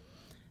big.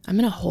 I'm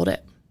going to hold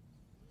it.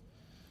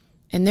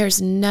 And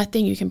there's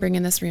nothing you can bring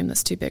in this room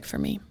that's too big for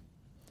me.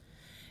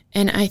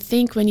 And I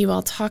think when you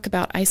all talk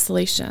about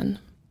isolation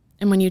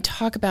and when you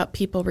talk about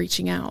people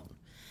reaching out,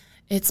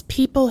 it's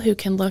people who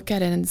can look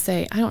at it and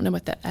say, I don't know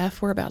what the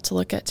F we're about to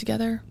look at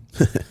together,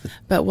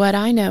 but what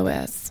I know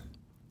is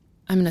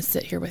I'm going to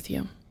sit here with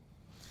you.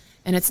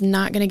 And it's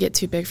not going to get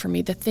too big for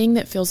me. The thing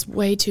that feels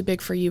way too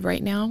big for you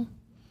right now,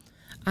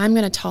 I'm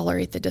going to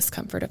tolerate the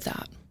discomfort of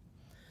that.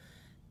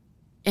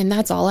 And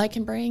that's all I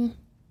can bring.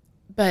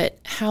 But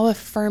how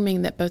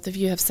affirming that both of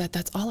you have said,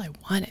 that's all I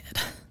wanted.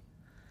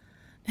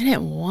 I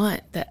didn't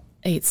want the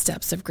 8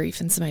 steps of grief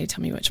and somebody to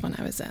tell me which one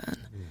I was in.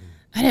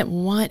 I didn't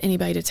want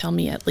anybody to tell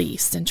me at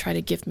least and try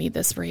to give me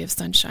this ray of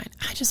sunshine.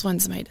 I just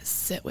wanted somebody to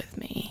sit with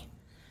me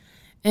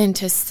and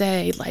to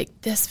say,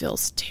 like, this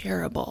feels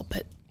terrible,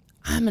 but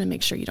I'm going to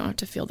make sure you don't have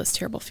to feel this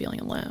terrible feeling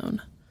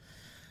alone.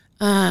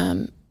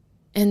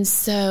 And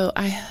so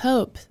I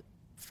hope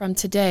from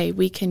today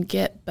we can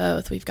get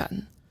both. We've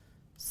gotten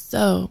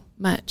so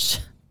much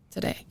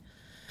today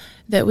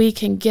that we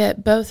can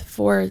get both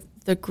for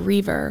the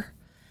griever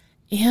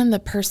and the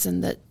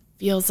person that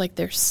feels like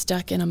they're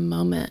stuck in a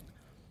moment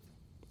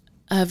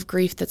of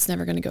grief that's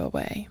never going to go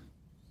away.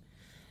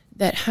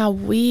 That how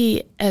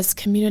we as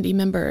community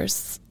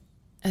members,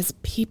 as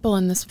people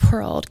in this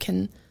world,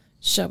 can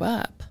show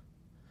up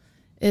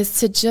is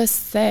to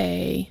just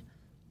say,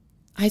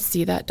 I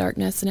see that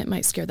darkness and it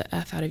might scare the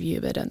F out of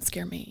you, but it doesn't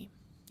scare me.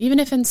 Even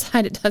if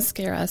inside it does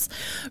scare us,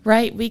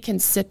 right? We can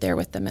sit there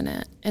with them in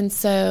it. And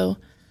so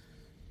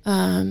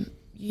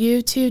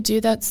you two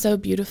do that so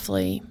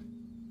beautifully.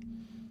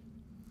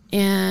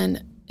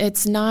 And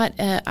it's not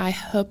I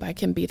hope I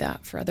can be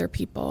that for other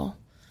people.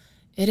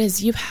 It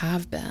is, you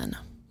have been.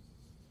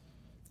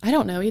 I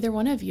don't know either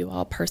one of you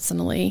all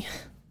personally.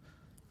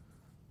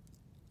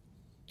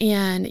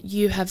 And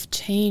you have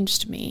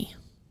changed me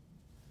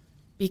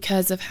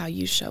because of how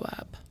you show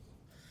up.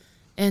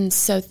 And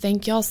so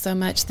thank y'all so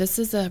much. This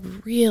is a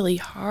really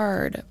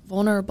hard,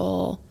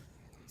 vulnerable,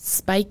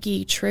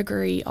 spiky,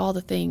 triggery, all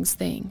the things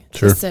thing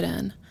to sit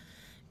in.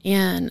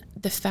 And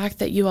the fact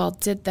that you all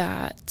did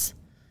that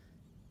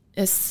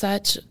is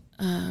such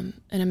an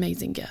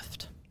amazing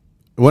gift.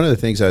 One of the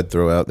things I'd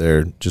throw out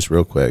there just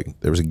real quick,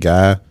 there was a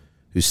guy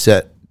who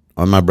sat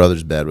on my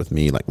brother's bed with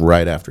me like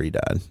right after he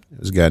died. It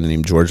was a guy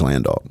named George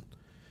Landau.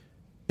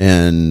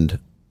 And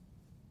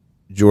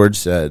George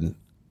said,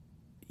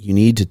 you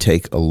need to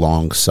take a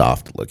long,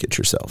 soft look at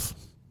yourself.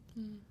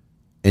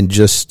 And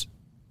just,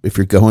 if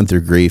you're going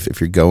through grief, if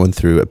you're going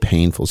through a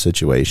painful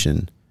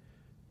situation,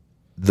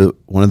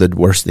 one of the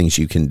worst things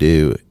you can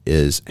do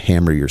is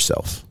hammer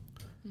yourself.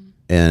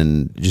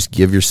 And just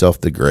give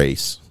yourself the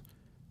grace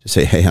to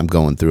say, hey, I'm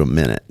going through a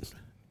minute.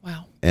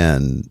 Wow.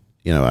 And,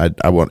 you know,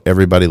 I want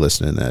everybody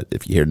listening that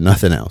if you hear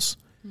nothing else,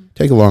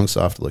 take a long,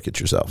 soft look at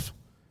yourself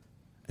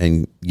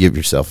and give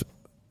yourself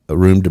a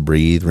room to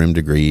breathe, room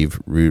to grieve,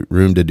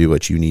 room to do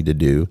what you need to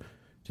do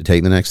to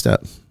take the next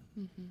step.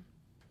 Mm-hmm.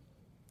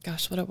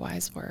 Gosh, what a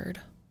wise word.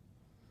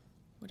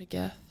 What a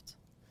gift.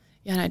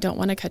 Yeah, and I don't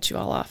want to cut you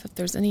all off. If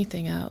there's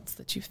anything else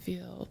that you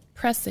feel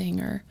pressing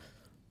or...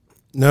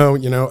 No,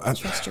 you know, I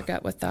trust your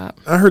gut with that.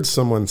 I heard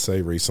someone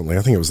say recently,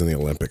 I think it was in the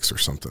Olympics or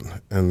something,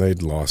 and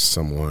they'd lost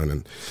someone,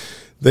 and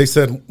they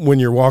said when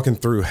you're walking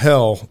through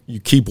hell, you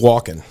keep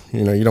walking.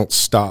 You know, you don't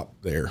stop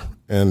there.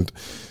 And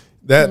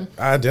that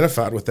I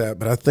identified with that,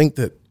 but I think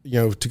that, you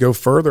know, to go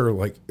further,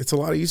 like it's a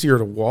lot easier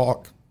to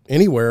walk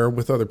anywhere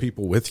with other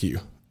people with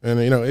you.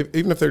 And, you know,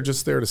 even if they're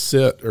just there to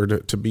sit or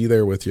to be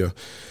there with you,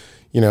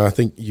 you know, I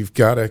think you've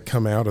got to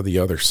come out of the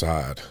other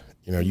side.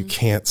 You know, you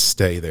can't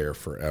stay there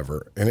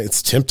forever. And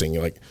it's tempting.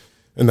 Like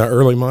in the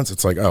early months,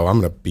 it's like, oh, I'm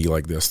going to be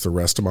like this the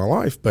rest of my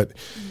life. But,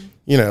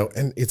 you know,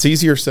 and it's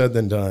easier said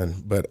than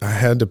done. But I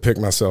had to pick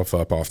myself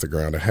up off the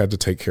ground. I had to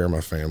take care of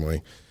my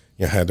family.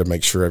 You know, I had to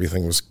make sure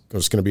everything was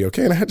going to be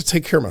okay. And I had to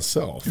take care of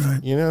myself.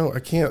 Right. You know,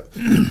 you can't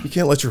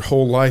let your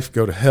whole life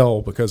go to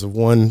hell because of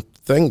one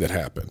thing that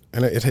happened.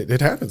 And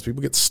it happens.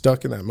 People get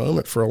stuck in that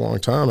moment for a long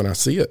time, and I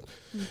see it.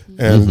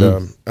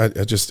 And I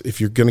just,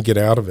 if you're going to get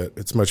out of it,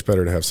 it's much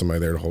better to have somebody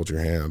there to hold your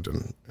hand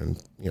and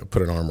you know,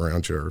 put an arm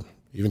around you or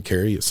even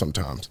carry you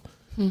sometimes.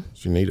 You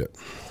need it.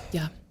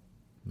 Yeah.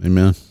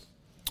 Amen.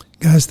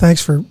 Guys,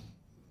 thanks for,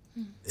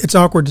 it's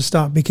awkward to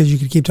stop because you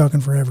could keep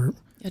talking forever.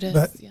 It is,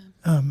 but, yeah.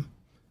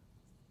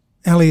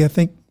 Allie, I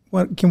think,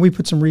 can we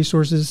put some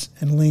resources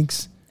and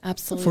links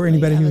Absolutely. for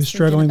anybody who is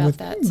struggling with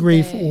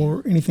grief today.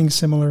 or anything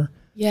similar?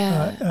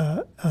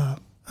 Yeah.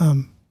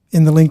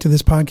 In the link to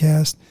this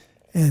podcast.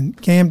 And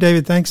Cam,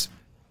 David, thanks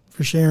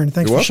for sharing.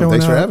 Thanks You're for welcome.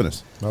 showing Thanks up. for having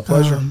us. My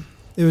pleasure.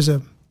 It was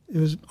an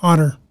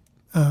honor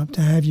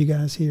to have you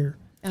guys here.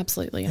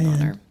 Absolutely an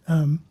honor.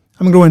 I'm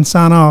going to go ahead and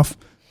sign off,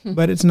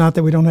 but it's not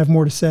that we don't have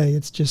more to say.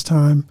 It's just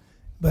time.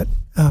 But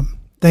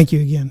thank you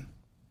again.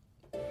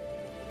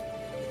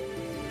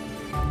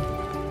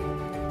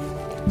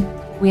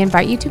 We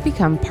invite you to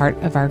become part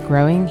of our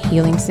growing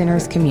Healing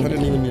Centers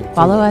community.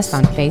 Follow us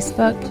on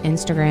Facebook,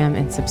 Instagram,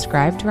 and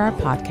subscribe to our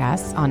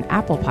podcasts on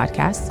Apple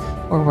Podcasts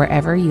or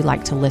wherever you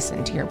like to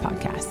listen to your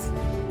podcasts.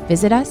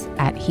 Visit us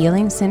at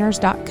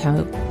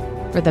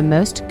healingcenters.co for the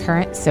most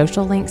current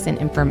social links and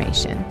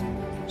information.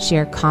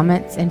 Share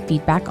comments and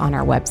feedback on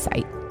our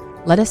website.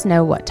 Let us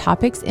know what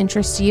topics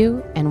interest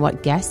you and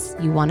what guests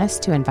you want us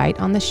to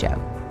invite on the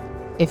show.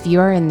 If you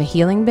are in the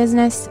healing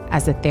business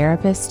as a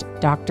therapist,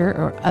 doctor,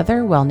 or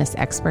other wellness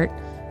expert,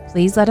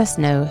 please let us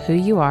know who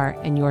you are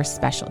and your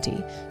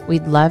specialty.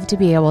 We'd love to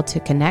be able to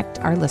connect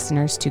our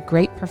listeners to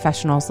great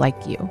professionals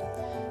like you.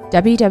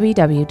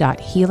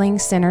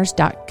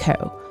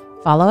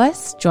 www.healingcenters.co. Follow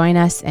us, join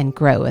us, and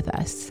grow with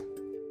us.